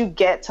once you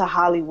get to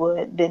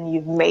Hollywood, then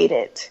you've made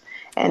it,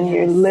 and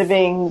you're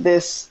living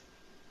this,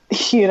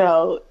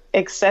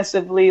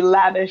 excessively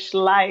lavish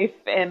life,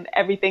 and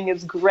everything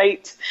is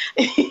great,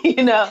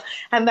 and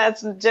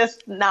that's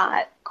just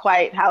not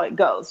quite how it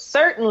goes.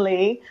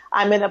 Certainly,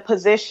 I'm in a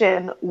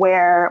position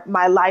where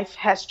my life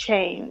has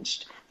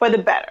changed for the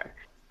better.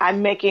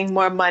 I'm making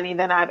more money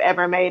than I've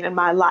ever made in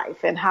my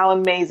life. And how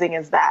amazing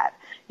is that?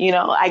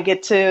 I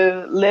get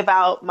to live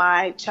out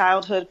my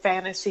childhood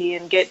fantasy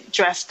and get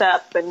dressed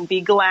up and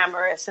be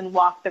glamorous and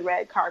walk the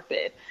red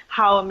carpet.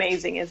 How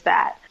amazing is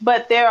that?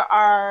 But there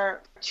are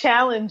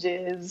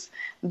challenges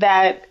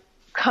that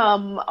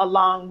come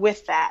along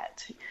with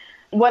that.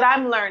 What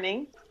I'm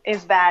learning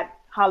is that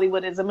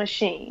Hollywood is a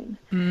machine,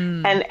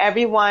 and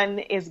everyone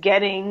is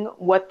getting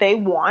what they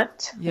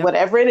want,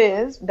 whatever it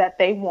is that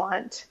they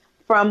want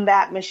from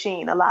that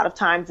machine. A lot of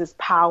times it's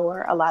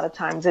power, a lot of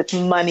times it's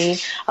money,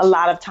 a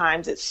lot of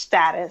times it's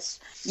status,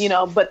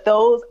 but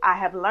those, I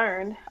have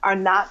learned, are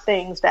not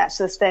things that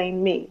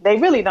sustain me. They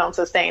really don't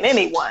sustain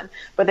anyone,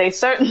 but they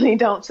certainly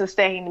don't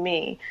sustain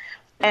me.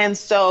 And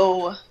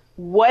so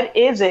what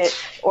is it,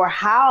 or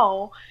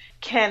how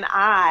can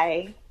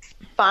I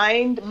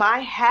find my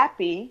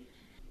happy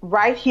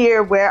right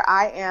here where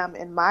I am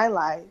in my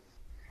life,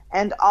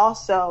 and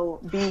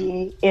also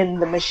be in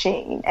the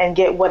machine and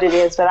get what it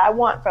is that I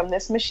want from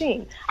this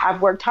machine?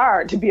 I've worked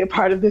hard to be a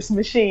part of this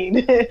machine.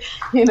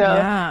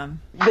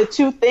 The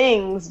two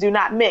things do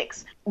not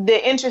mix.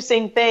 The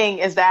interesting thing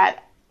is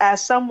that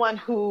as someone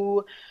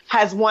who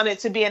has wanted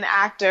to be an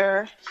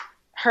actor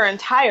her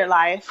entire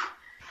life,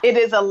 it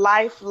is a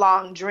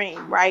lifelong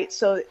dream, right?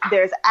 So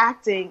there's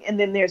acting, and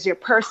then there's your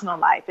personal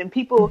life. And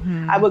people,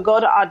 I would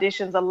go to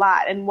auditions a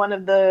lot, and one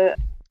of the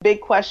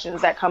big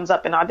questions that comes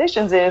up in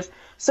auditions is,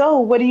 so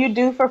what do you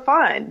do for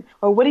fun?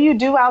 Or what do you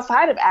do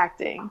outside of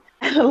acting?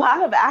 And a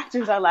lot of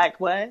actors are like,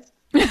 what?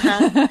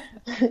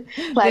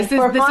 Like, this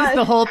is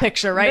the whole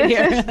picture right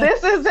here.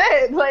 This is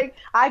it. Like,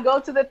 I go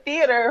to the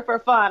theater for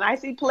fun. I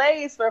see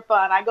plays for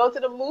fun. I go to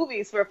the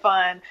movies for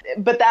fun.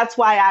 But that's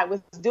why I was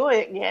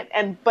doing it.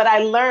 But I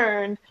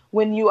learned,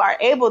 when you are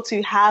able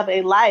to have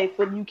a life,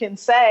 when you can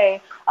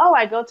say, oh,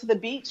 I go to the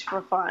beach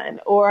for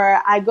fun,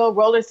 or I go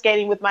roller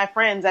skating with my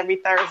friends every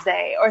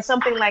Thursday, or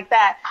something like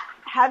that,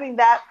 having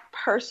that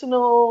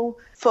personal,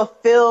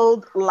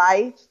 fulfilled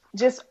life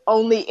just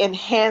only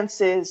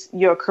enhances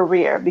your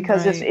career,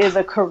 because this is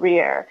a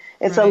career.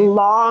 It's a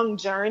long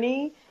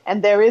journey,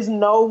 and there is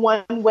no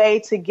one way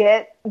to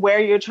get where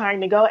you're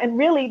trying to go. And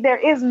really, there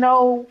is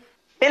no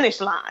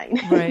finish line.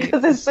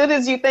 Because as soon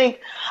as you think,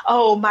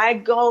 oh, my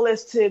goal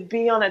is to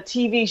be on a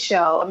TV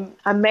show,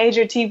 a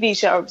major TV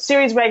show,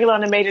 series regular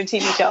on a major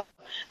TV show,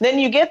 then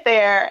you get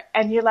there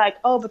and you're like,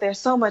 oh, but there's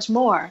so much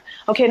more.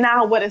 Okay,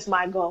 now what is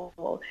my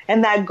goal?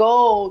 And that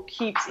goal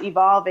keeps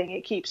evolving.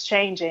 It keeps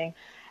changing.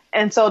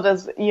 And so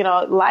does,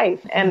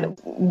 life. And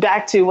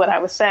back to what I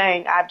was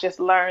saying, I've just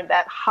learned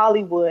that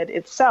Hollywood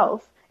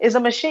itself is a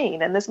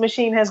machine. And this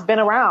machine has been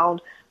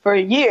around for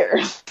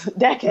years,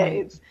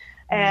 decades.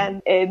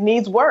 And it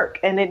needs work,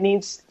 and it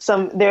needs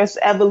there's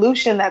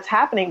evolution that's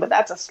happening, but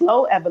that's a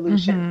slow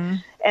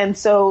evolution. And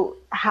so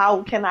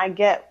how can I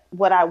get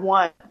what I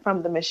want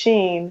from the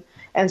machine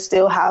and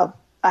still have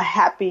a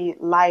happy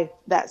life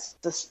that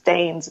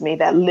sustains me,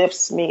 that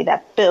lifts me,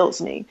 that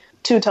fills me?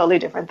 Two totally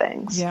different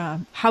things. Yeah.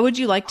 How would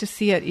you like to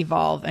see it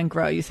evolve and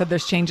grow? You said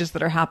there's changes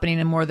that are happening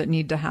and more that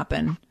need to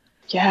happen.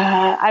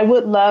 Yeah, I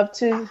would love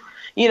to.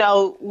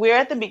 We're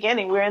at the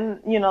beginning. We're in,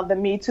 the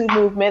Me Too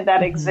movement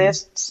that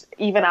exists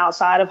even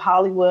outside of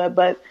Hollywood.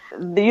 But,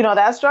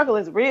 that struggle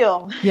is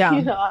real. Yeah.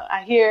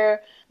 I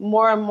hear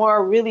more and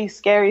more really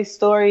scary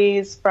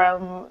stories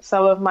from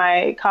some of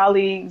my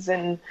colleagues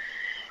and,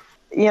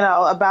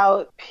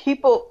 about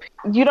people.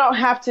 You don't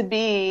have to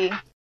be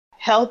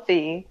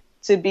healthy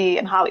to be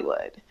in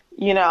Hollywood,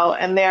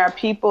 and there are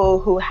people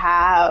who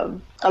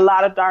have a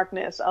lot of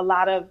darkness, a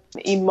lot of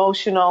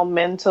emotional,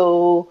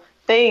 mental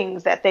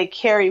things that they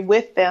carry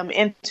with them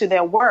into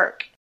their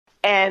work.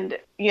 And,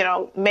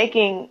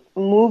 making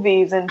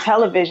movies and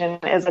television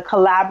is a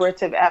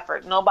collaborative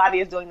effort. Nobody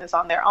is doing this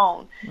on their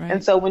own. Right.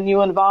 And so when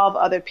you involve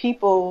other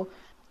people,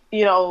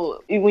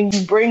 when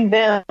you bring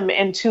them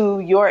into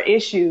your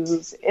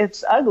issues,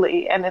 it's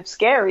ugly and it's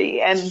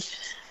scary. And,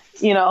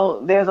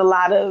 there's a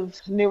lot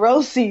of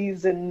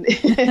neuroses and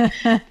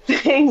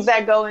things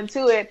that go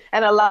into it,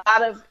 and a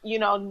lot of,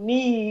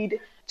 need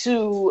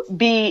to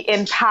be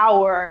in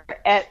power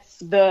at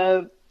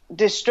the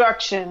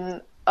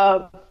destruction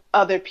of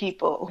other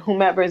people,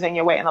 whomever is in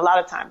your way. And a lot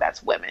of times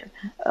that's women.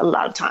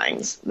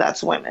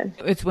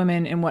 It's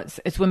women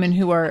it's women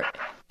who are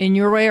in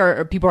your way,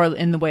 or people are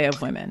in the way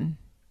of women?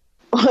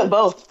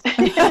 Both.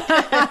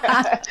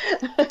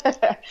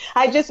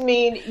 I just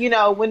mean,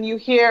 when you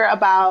hear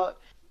about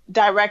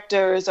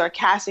directors or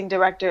casting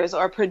directors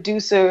or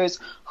producers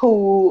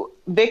who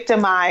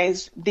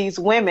victimize these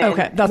women,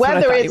 okay, that's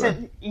whether what I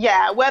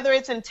thought whether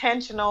it's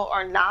intentional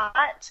or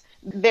not,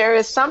 there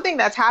is something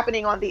that's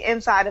happening on the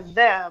inside of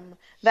them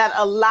that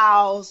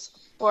allows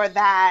for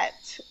that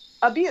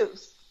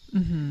abuse.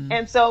 Mm-hmm.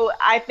 And so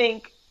I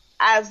think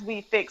as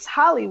we fix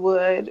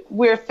Hollywood,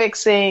 we're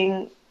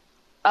fixing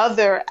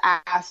other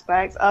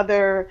aspects,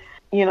 other,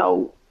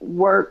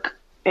 work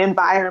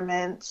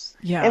environments,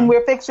 and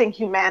we're fixing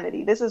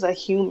humanity. This is a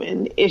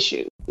human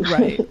issue.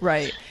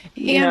 Right.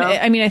 And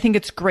I mean, I think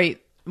it's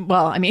great.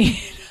 Well, I mean,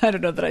 I don't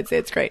know that I'd say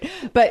it's great,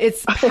 but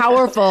it's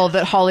powerful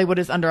that Hollywood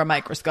is under a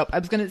microscope. I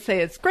was going to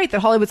say it's great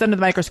that Hollywood's under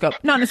the microscope.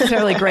 Not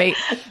necessarily great,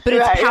 but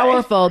it's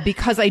powerful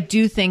because I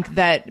do think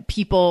that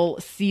people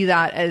see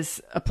that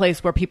as a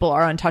place where people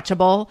are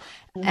untouchable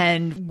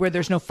and where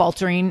there's no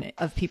faltering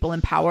of people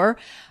in power.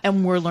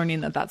 And we're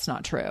learning that that's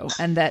not true,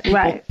 and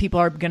that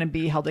people are going to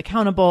be held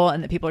accountable,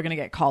 and that people are going to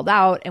get called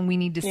out. And we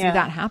need to see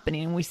that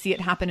happening. And we see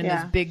it happen in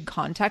this big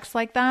context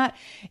like that.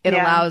 It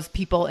allows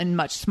people in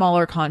much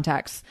smaller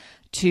contexts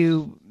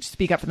to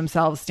speak up for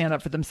themselves, stand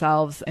up for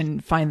themselves,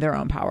 and find their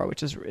own power,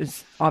 which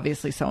is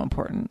obviously so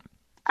important.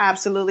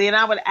 Absolutely. And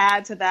I would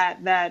add to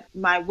that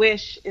my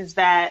wish is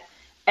that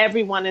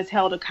everyone is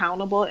held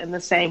accountable in the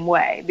same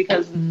way,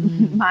 because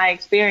my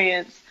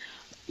experience,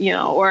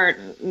 or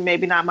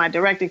maybe not my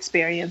direct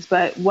experience,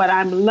 but what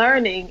I'm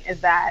learning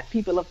is that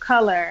people of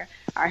color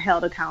are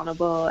held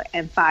accountable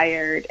and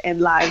fired and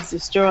lives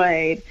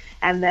destroyed.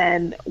 And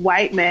then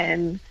white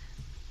men,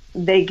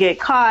 they get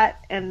caught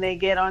and they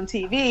get on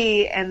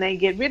TV and they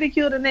get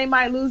ridiculed and they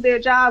might lose their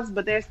jobs,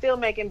 but they're still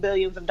making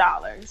billions of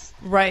dollars.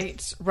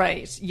 Right.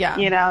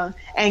 Yeah.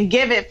 And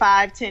give it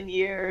 5-10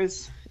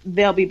 years,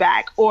 they'll be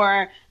back.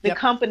 Or the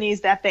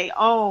companies that they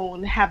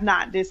own have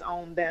not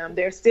disowned them.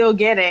 They're still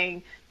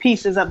getting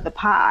pieces of the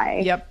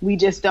pie. Yep. We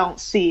just don't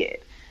see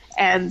it.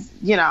 And,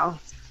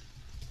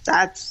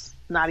 that's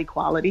not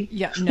equality.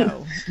 Yeah,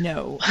 no,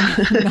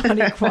 not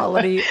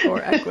equality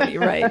or equity.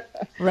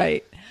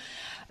 Right.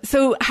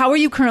 So how are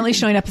you currently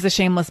showing up as a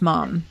shameless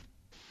mom?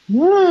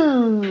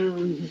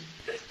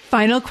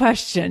 Final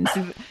question.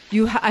 So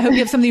I hope you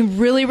have something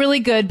really, really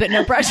good, but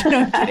no pressure. No,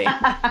 I'm kidding.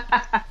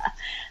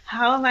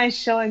 How am I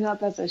showing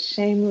up as a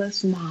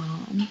shameless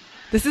mom?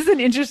 This is an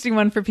interesting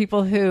one for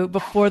people who,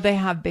 before they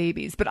have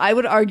babies, but I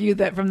would argue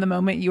that from the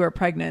moment you are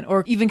pregnant,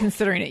 or even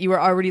considering it, you are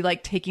already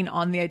taking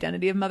on the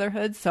identity of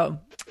motherhood. So,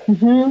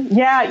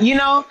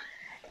 yeah,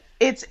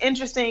 it's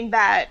interesting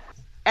that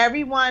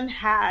everyone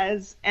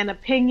has an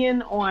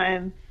opinion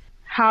on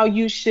how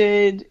you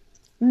should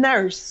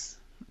nurse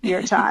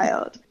your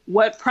child,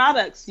 what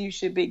products you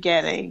should be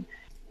getting.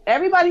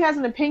 Everybody has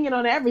an opinion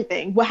on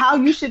everything. Well, how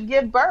you should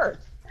give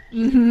birth.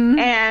 Mm-hmm.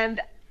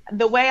 And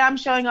the way I'm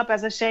showing up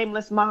as a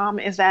shameless mom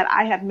is that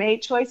I have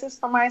made choices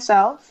for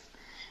myself,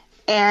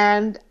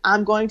 and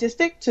I'm going to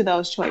stick to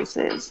those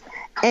choices.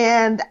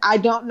 And I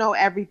don't know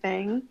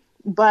everything,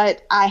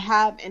 but I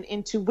have an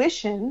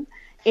intuition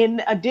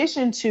in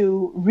addition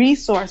to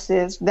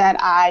resources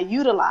that I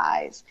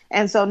utilize.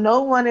 And so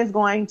no one is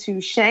going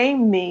to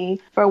shame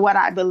me for what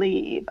I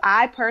believe.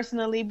 I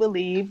personally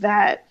believe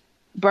that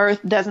birth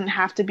doesn't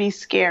have to be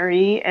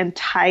scary and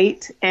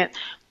tight. And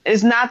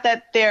it's not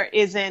that there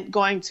isn't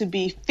going to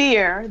be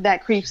fear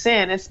that creeps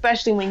in,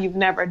 especially when you've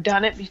never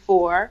done it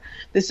before.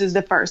 This is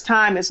the first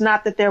time. It's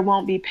not that there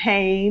won't be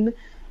pain.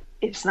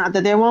 It's not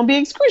that there won't be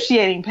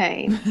excruciating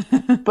pain.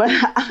 But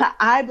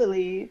I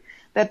believe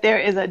that there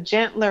is a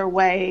gentler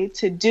way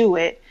to do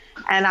it.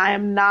 And I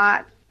am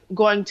not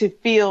going to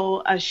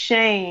feel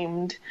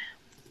ashamed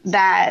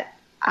that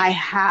I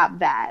have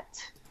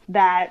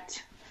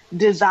that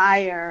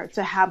desire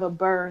to have a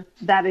birth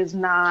that is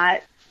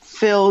not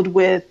filled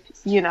with,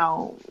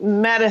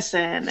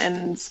 medicine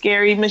and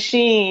scary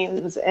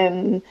machines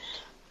and,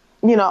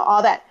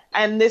 all that.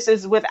 And this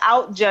is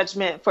without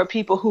judgment for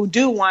people who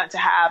do want to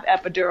have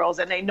epidurals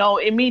and they know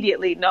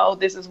immediately, no,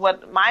 this is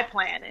what my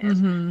plan is.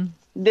 Mm-hmm.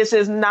 This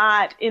is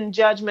not in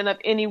judgment of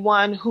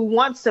anyone who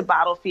wants to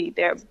bottle feed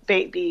their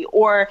baby,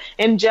 or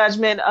in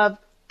judgment of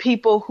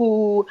people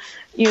who,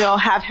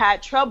 have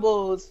had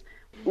troubles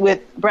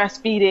with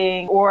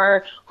breastfeeding,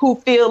 or who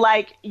feel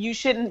like you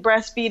shouldn't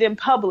breastfeed in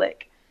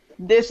public.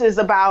 this is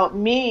about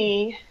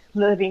me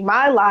living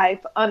my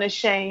life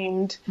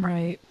unashamed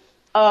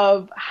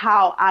of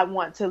how I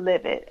want to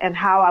live it and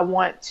how I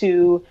want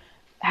to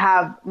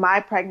have my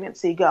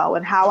pregnancy go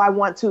and how I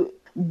want to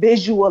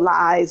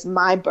visualize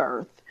my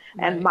birth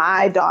and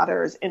my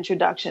daughter's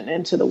introduction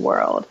into the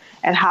world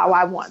and how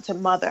I want to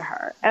mother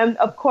her. And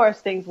of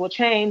course, things will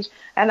change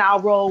and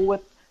I'll roll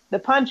with the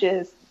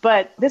punches,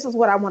 but this is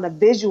what I want to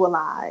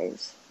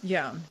visualize.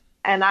 Yeah.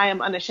 And I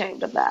am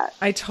unashamed of that.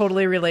 I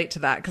totally relate to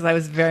that because I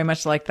was very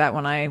much like that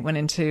when I went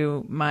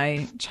into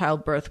my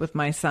childbirth with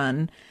my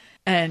son.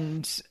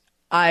 And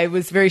I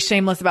was very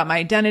shameless about my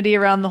identity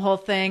around the whole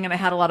thing. And I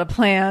had a lot of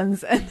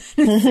plans. And as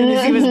soon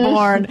as he was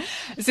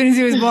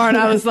born,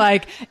 I was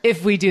like,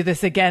 if we do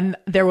this again,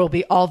 there will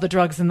be all the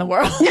drugs in the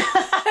world.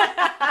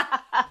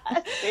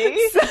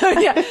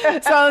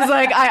 So I was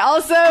like, I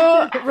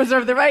also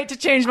reserve the right to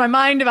change my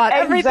mind about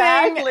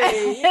everything.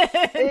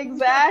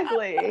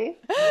 Exactly.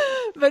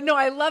 But no,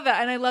 I love it.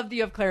 And I love that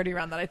you have clarity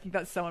around that. I think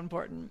that's so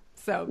important.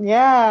 So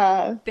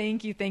yeah,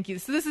 thank you.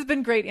 So this has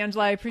been great,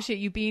 Angela. I appreciate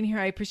you being here.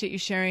 I appreciate you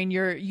sharing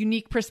your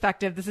unique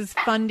perspective. This is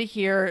fun to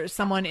hear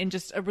someone in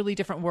just a really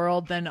different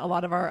world than a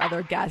lot of our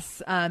other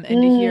guests, and to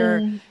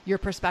hear your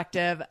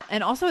perspective.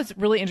 And also it's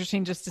really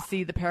interesting just to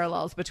see the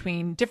parallels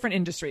between different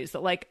industries,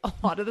 that like a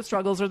lot of the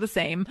struggles are the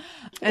same.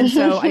 And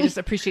so I just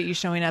appreciate you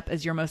showing up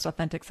as your most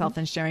authentic self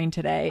and sharing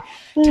today.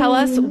 Tell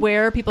us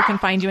where people can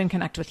find you and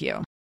connect with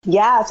you.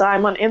 Yeah, so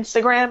I'm on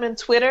Instagram and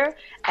Twitter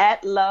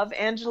at Love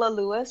Angela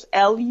Lewis,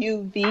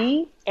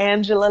 LUV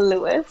Angela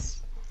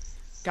Lewis.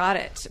 Got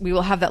it. We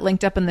will have that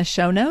linked up in the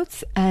show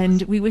notes,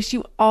 and we wish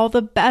you all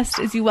the best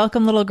as you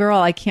welcome little girl.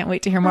 I can't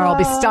wait to hear more. I'll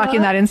be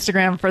stalking that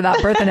Instagram for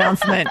that birth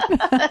announcement.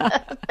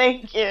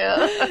 Thank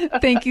you.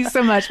 Thank you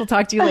so much. We'll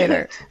talk to you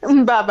later.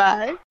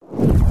 Bye-bye.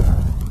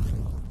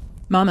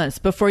 Mamas,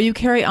 before you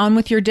carry on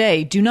with your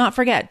day, do not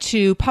forget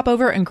to pop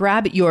over and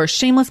grab your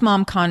Shameless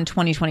Mom Con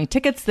 2020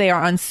 tickets. They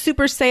are on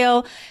super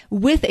sale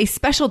with a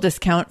special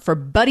discount for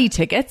buddy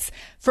tickets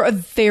for a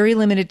very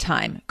limited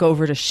time. Go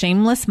over to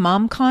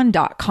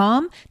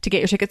shamelessmomcon.com to get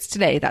your tickets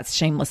today. That's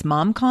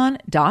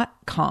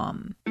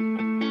shamelessmomcon.com.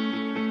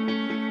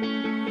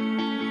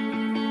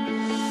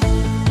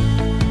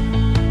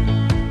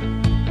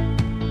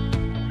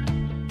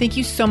 Thank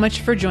you so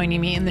much for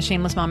joining me in the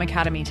Shameless Mom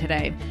Academy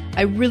today.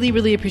 I really,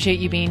 really appreciate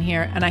you being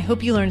here, and I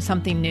hope you learned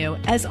something new.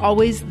 As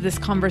always, this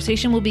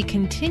conversation will be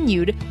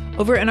continued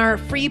over in our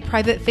free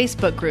private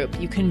Facebook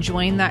group. You can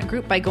join that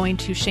group by going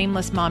to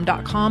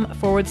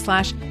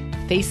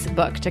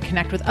shamelessmom.com/Facebook to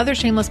connect with other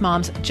shameless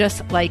moms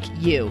just like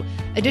you.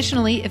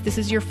 Additionally, if this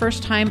is your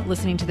first time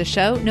listening to the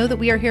show, know that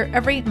we are here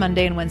every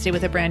Monday and Wednesday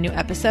with a brand new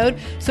episode.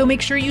 So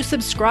make sure you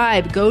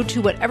subscribe. Go to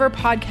whatever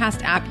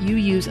podcast app you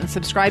use and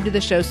subscribe to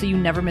the show so you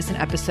never miss an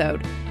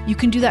episode. You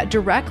can do that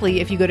directly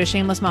if you go to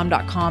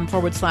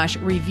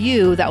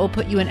shamelessmom.com/review. That will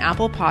put you in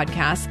Apple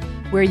Podcasts,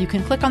 where you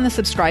can click on the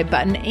subscribe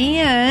button,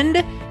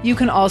 and you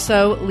can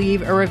also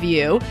leave a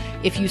review.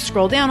 If you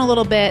scroll down a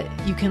little bit,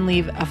 you can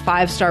leave a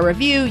 5-star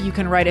review. You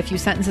can write a few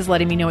sentences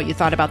letting me know what you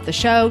thought about the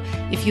show.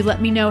 If you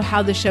let me know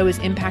how the show has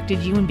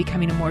impacted you in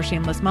becoming a more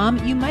shameless mom,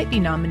 you might be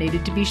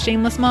nominated to be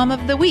Shameless Mom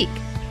of the Week.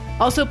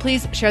 Also,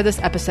 please share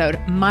this episode.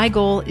 My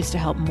goal is to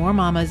help more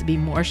mamas be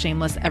more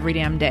shameless every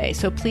damn day.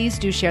 So please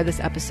do share this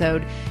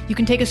episode. You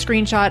can take a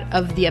screenshot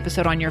of the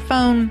episode on your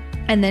phone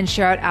and then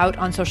share it out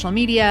on social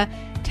media.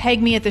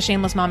 Tag me at the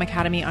Shameless Mom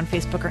Academy on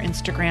Facebook or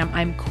Instagram.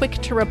 I'm quick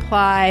to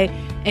reply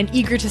and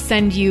eager to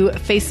send you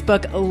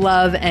Facebook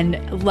love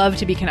and love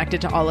to be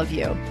connected to all of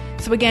you.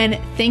 So again,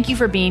 thank you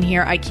for being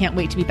here. I can't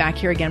wait to be back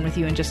here again with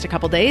you in just a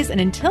couple days. And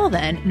until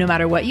then, no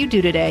matter what you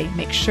do today,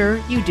 make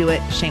sure you do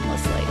it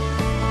shamelessly.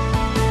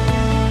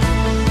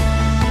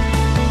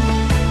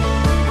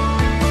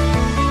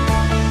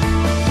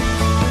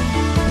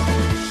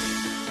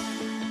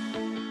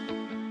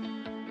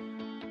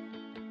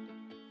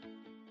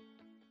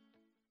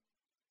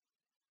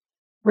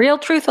 Real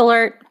truth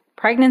alert,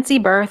 pregnancy,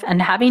 birth,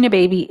 and having a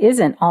baby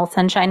isn't all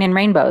sunshine and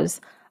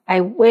rainbows. I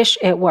wish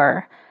it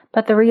were.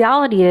 But the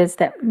reality is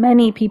that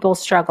many people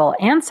struggle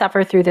and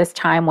suffer through this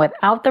time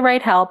without the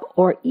right help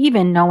or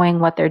even knowing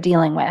what they're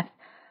dealing with.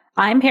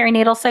 I'm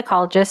perinatal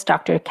psychologist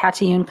Dr.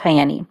 Katayun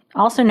Kayeni,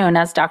 also known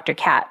as Dr.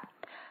 Kat.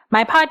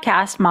 My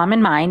podcast, Mom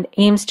and Mind,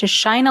 aims to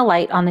shine a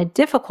light on the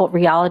difficult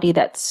reality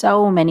that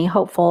so many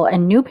hopeful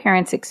and new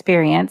parents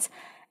experience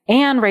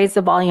and raise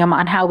the volume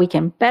on how we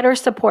can better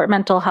support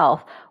mental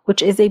health,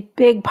 which is a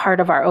big part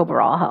of our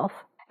overall health.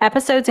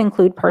 Episodes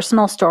include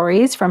personal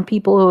stories from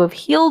people who have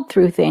healed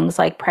through things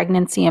like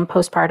pregnancy and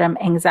postpartum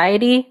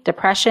anxiety,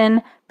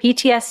 depression,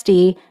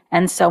 PTSD,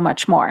 and so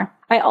much more.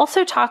 I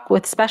also talk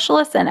with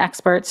specialists and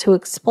experts who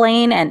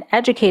explain and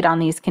educate on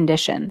these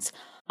conditions.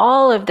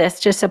 All of this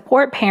to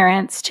support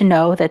parents to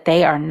know that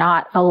they are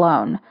not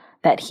alone,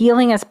 that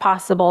healing is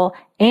possible,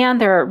 and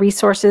there are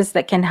resources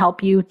that can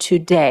help you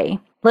today.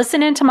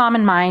 Listen into Mom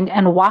and Mind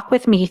and walk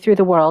with me through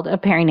the world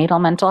of perinatal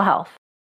mental health.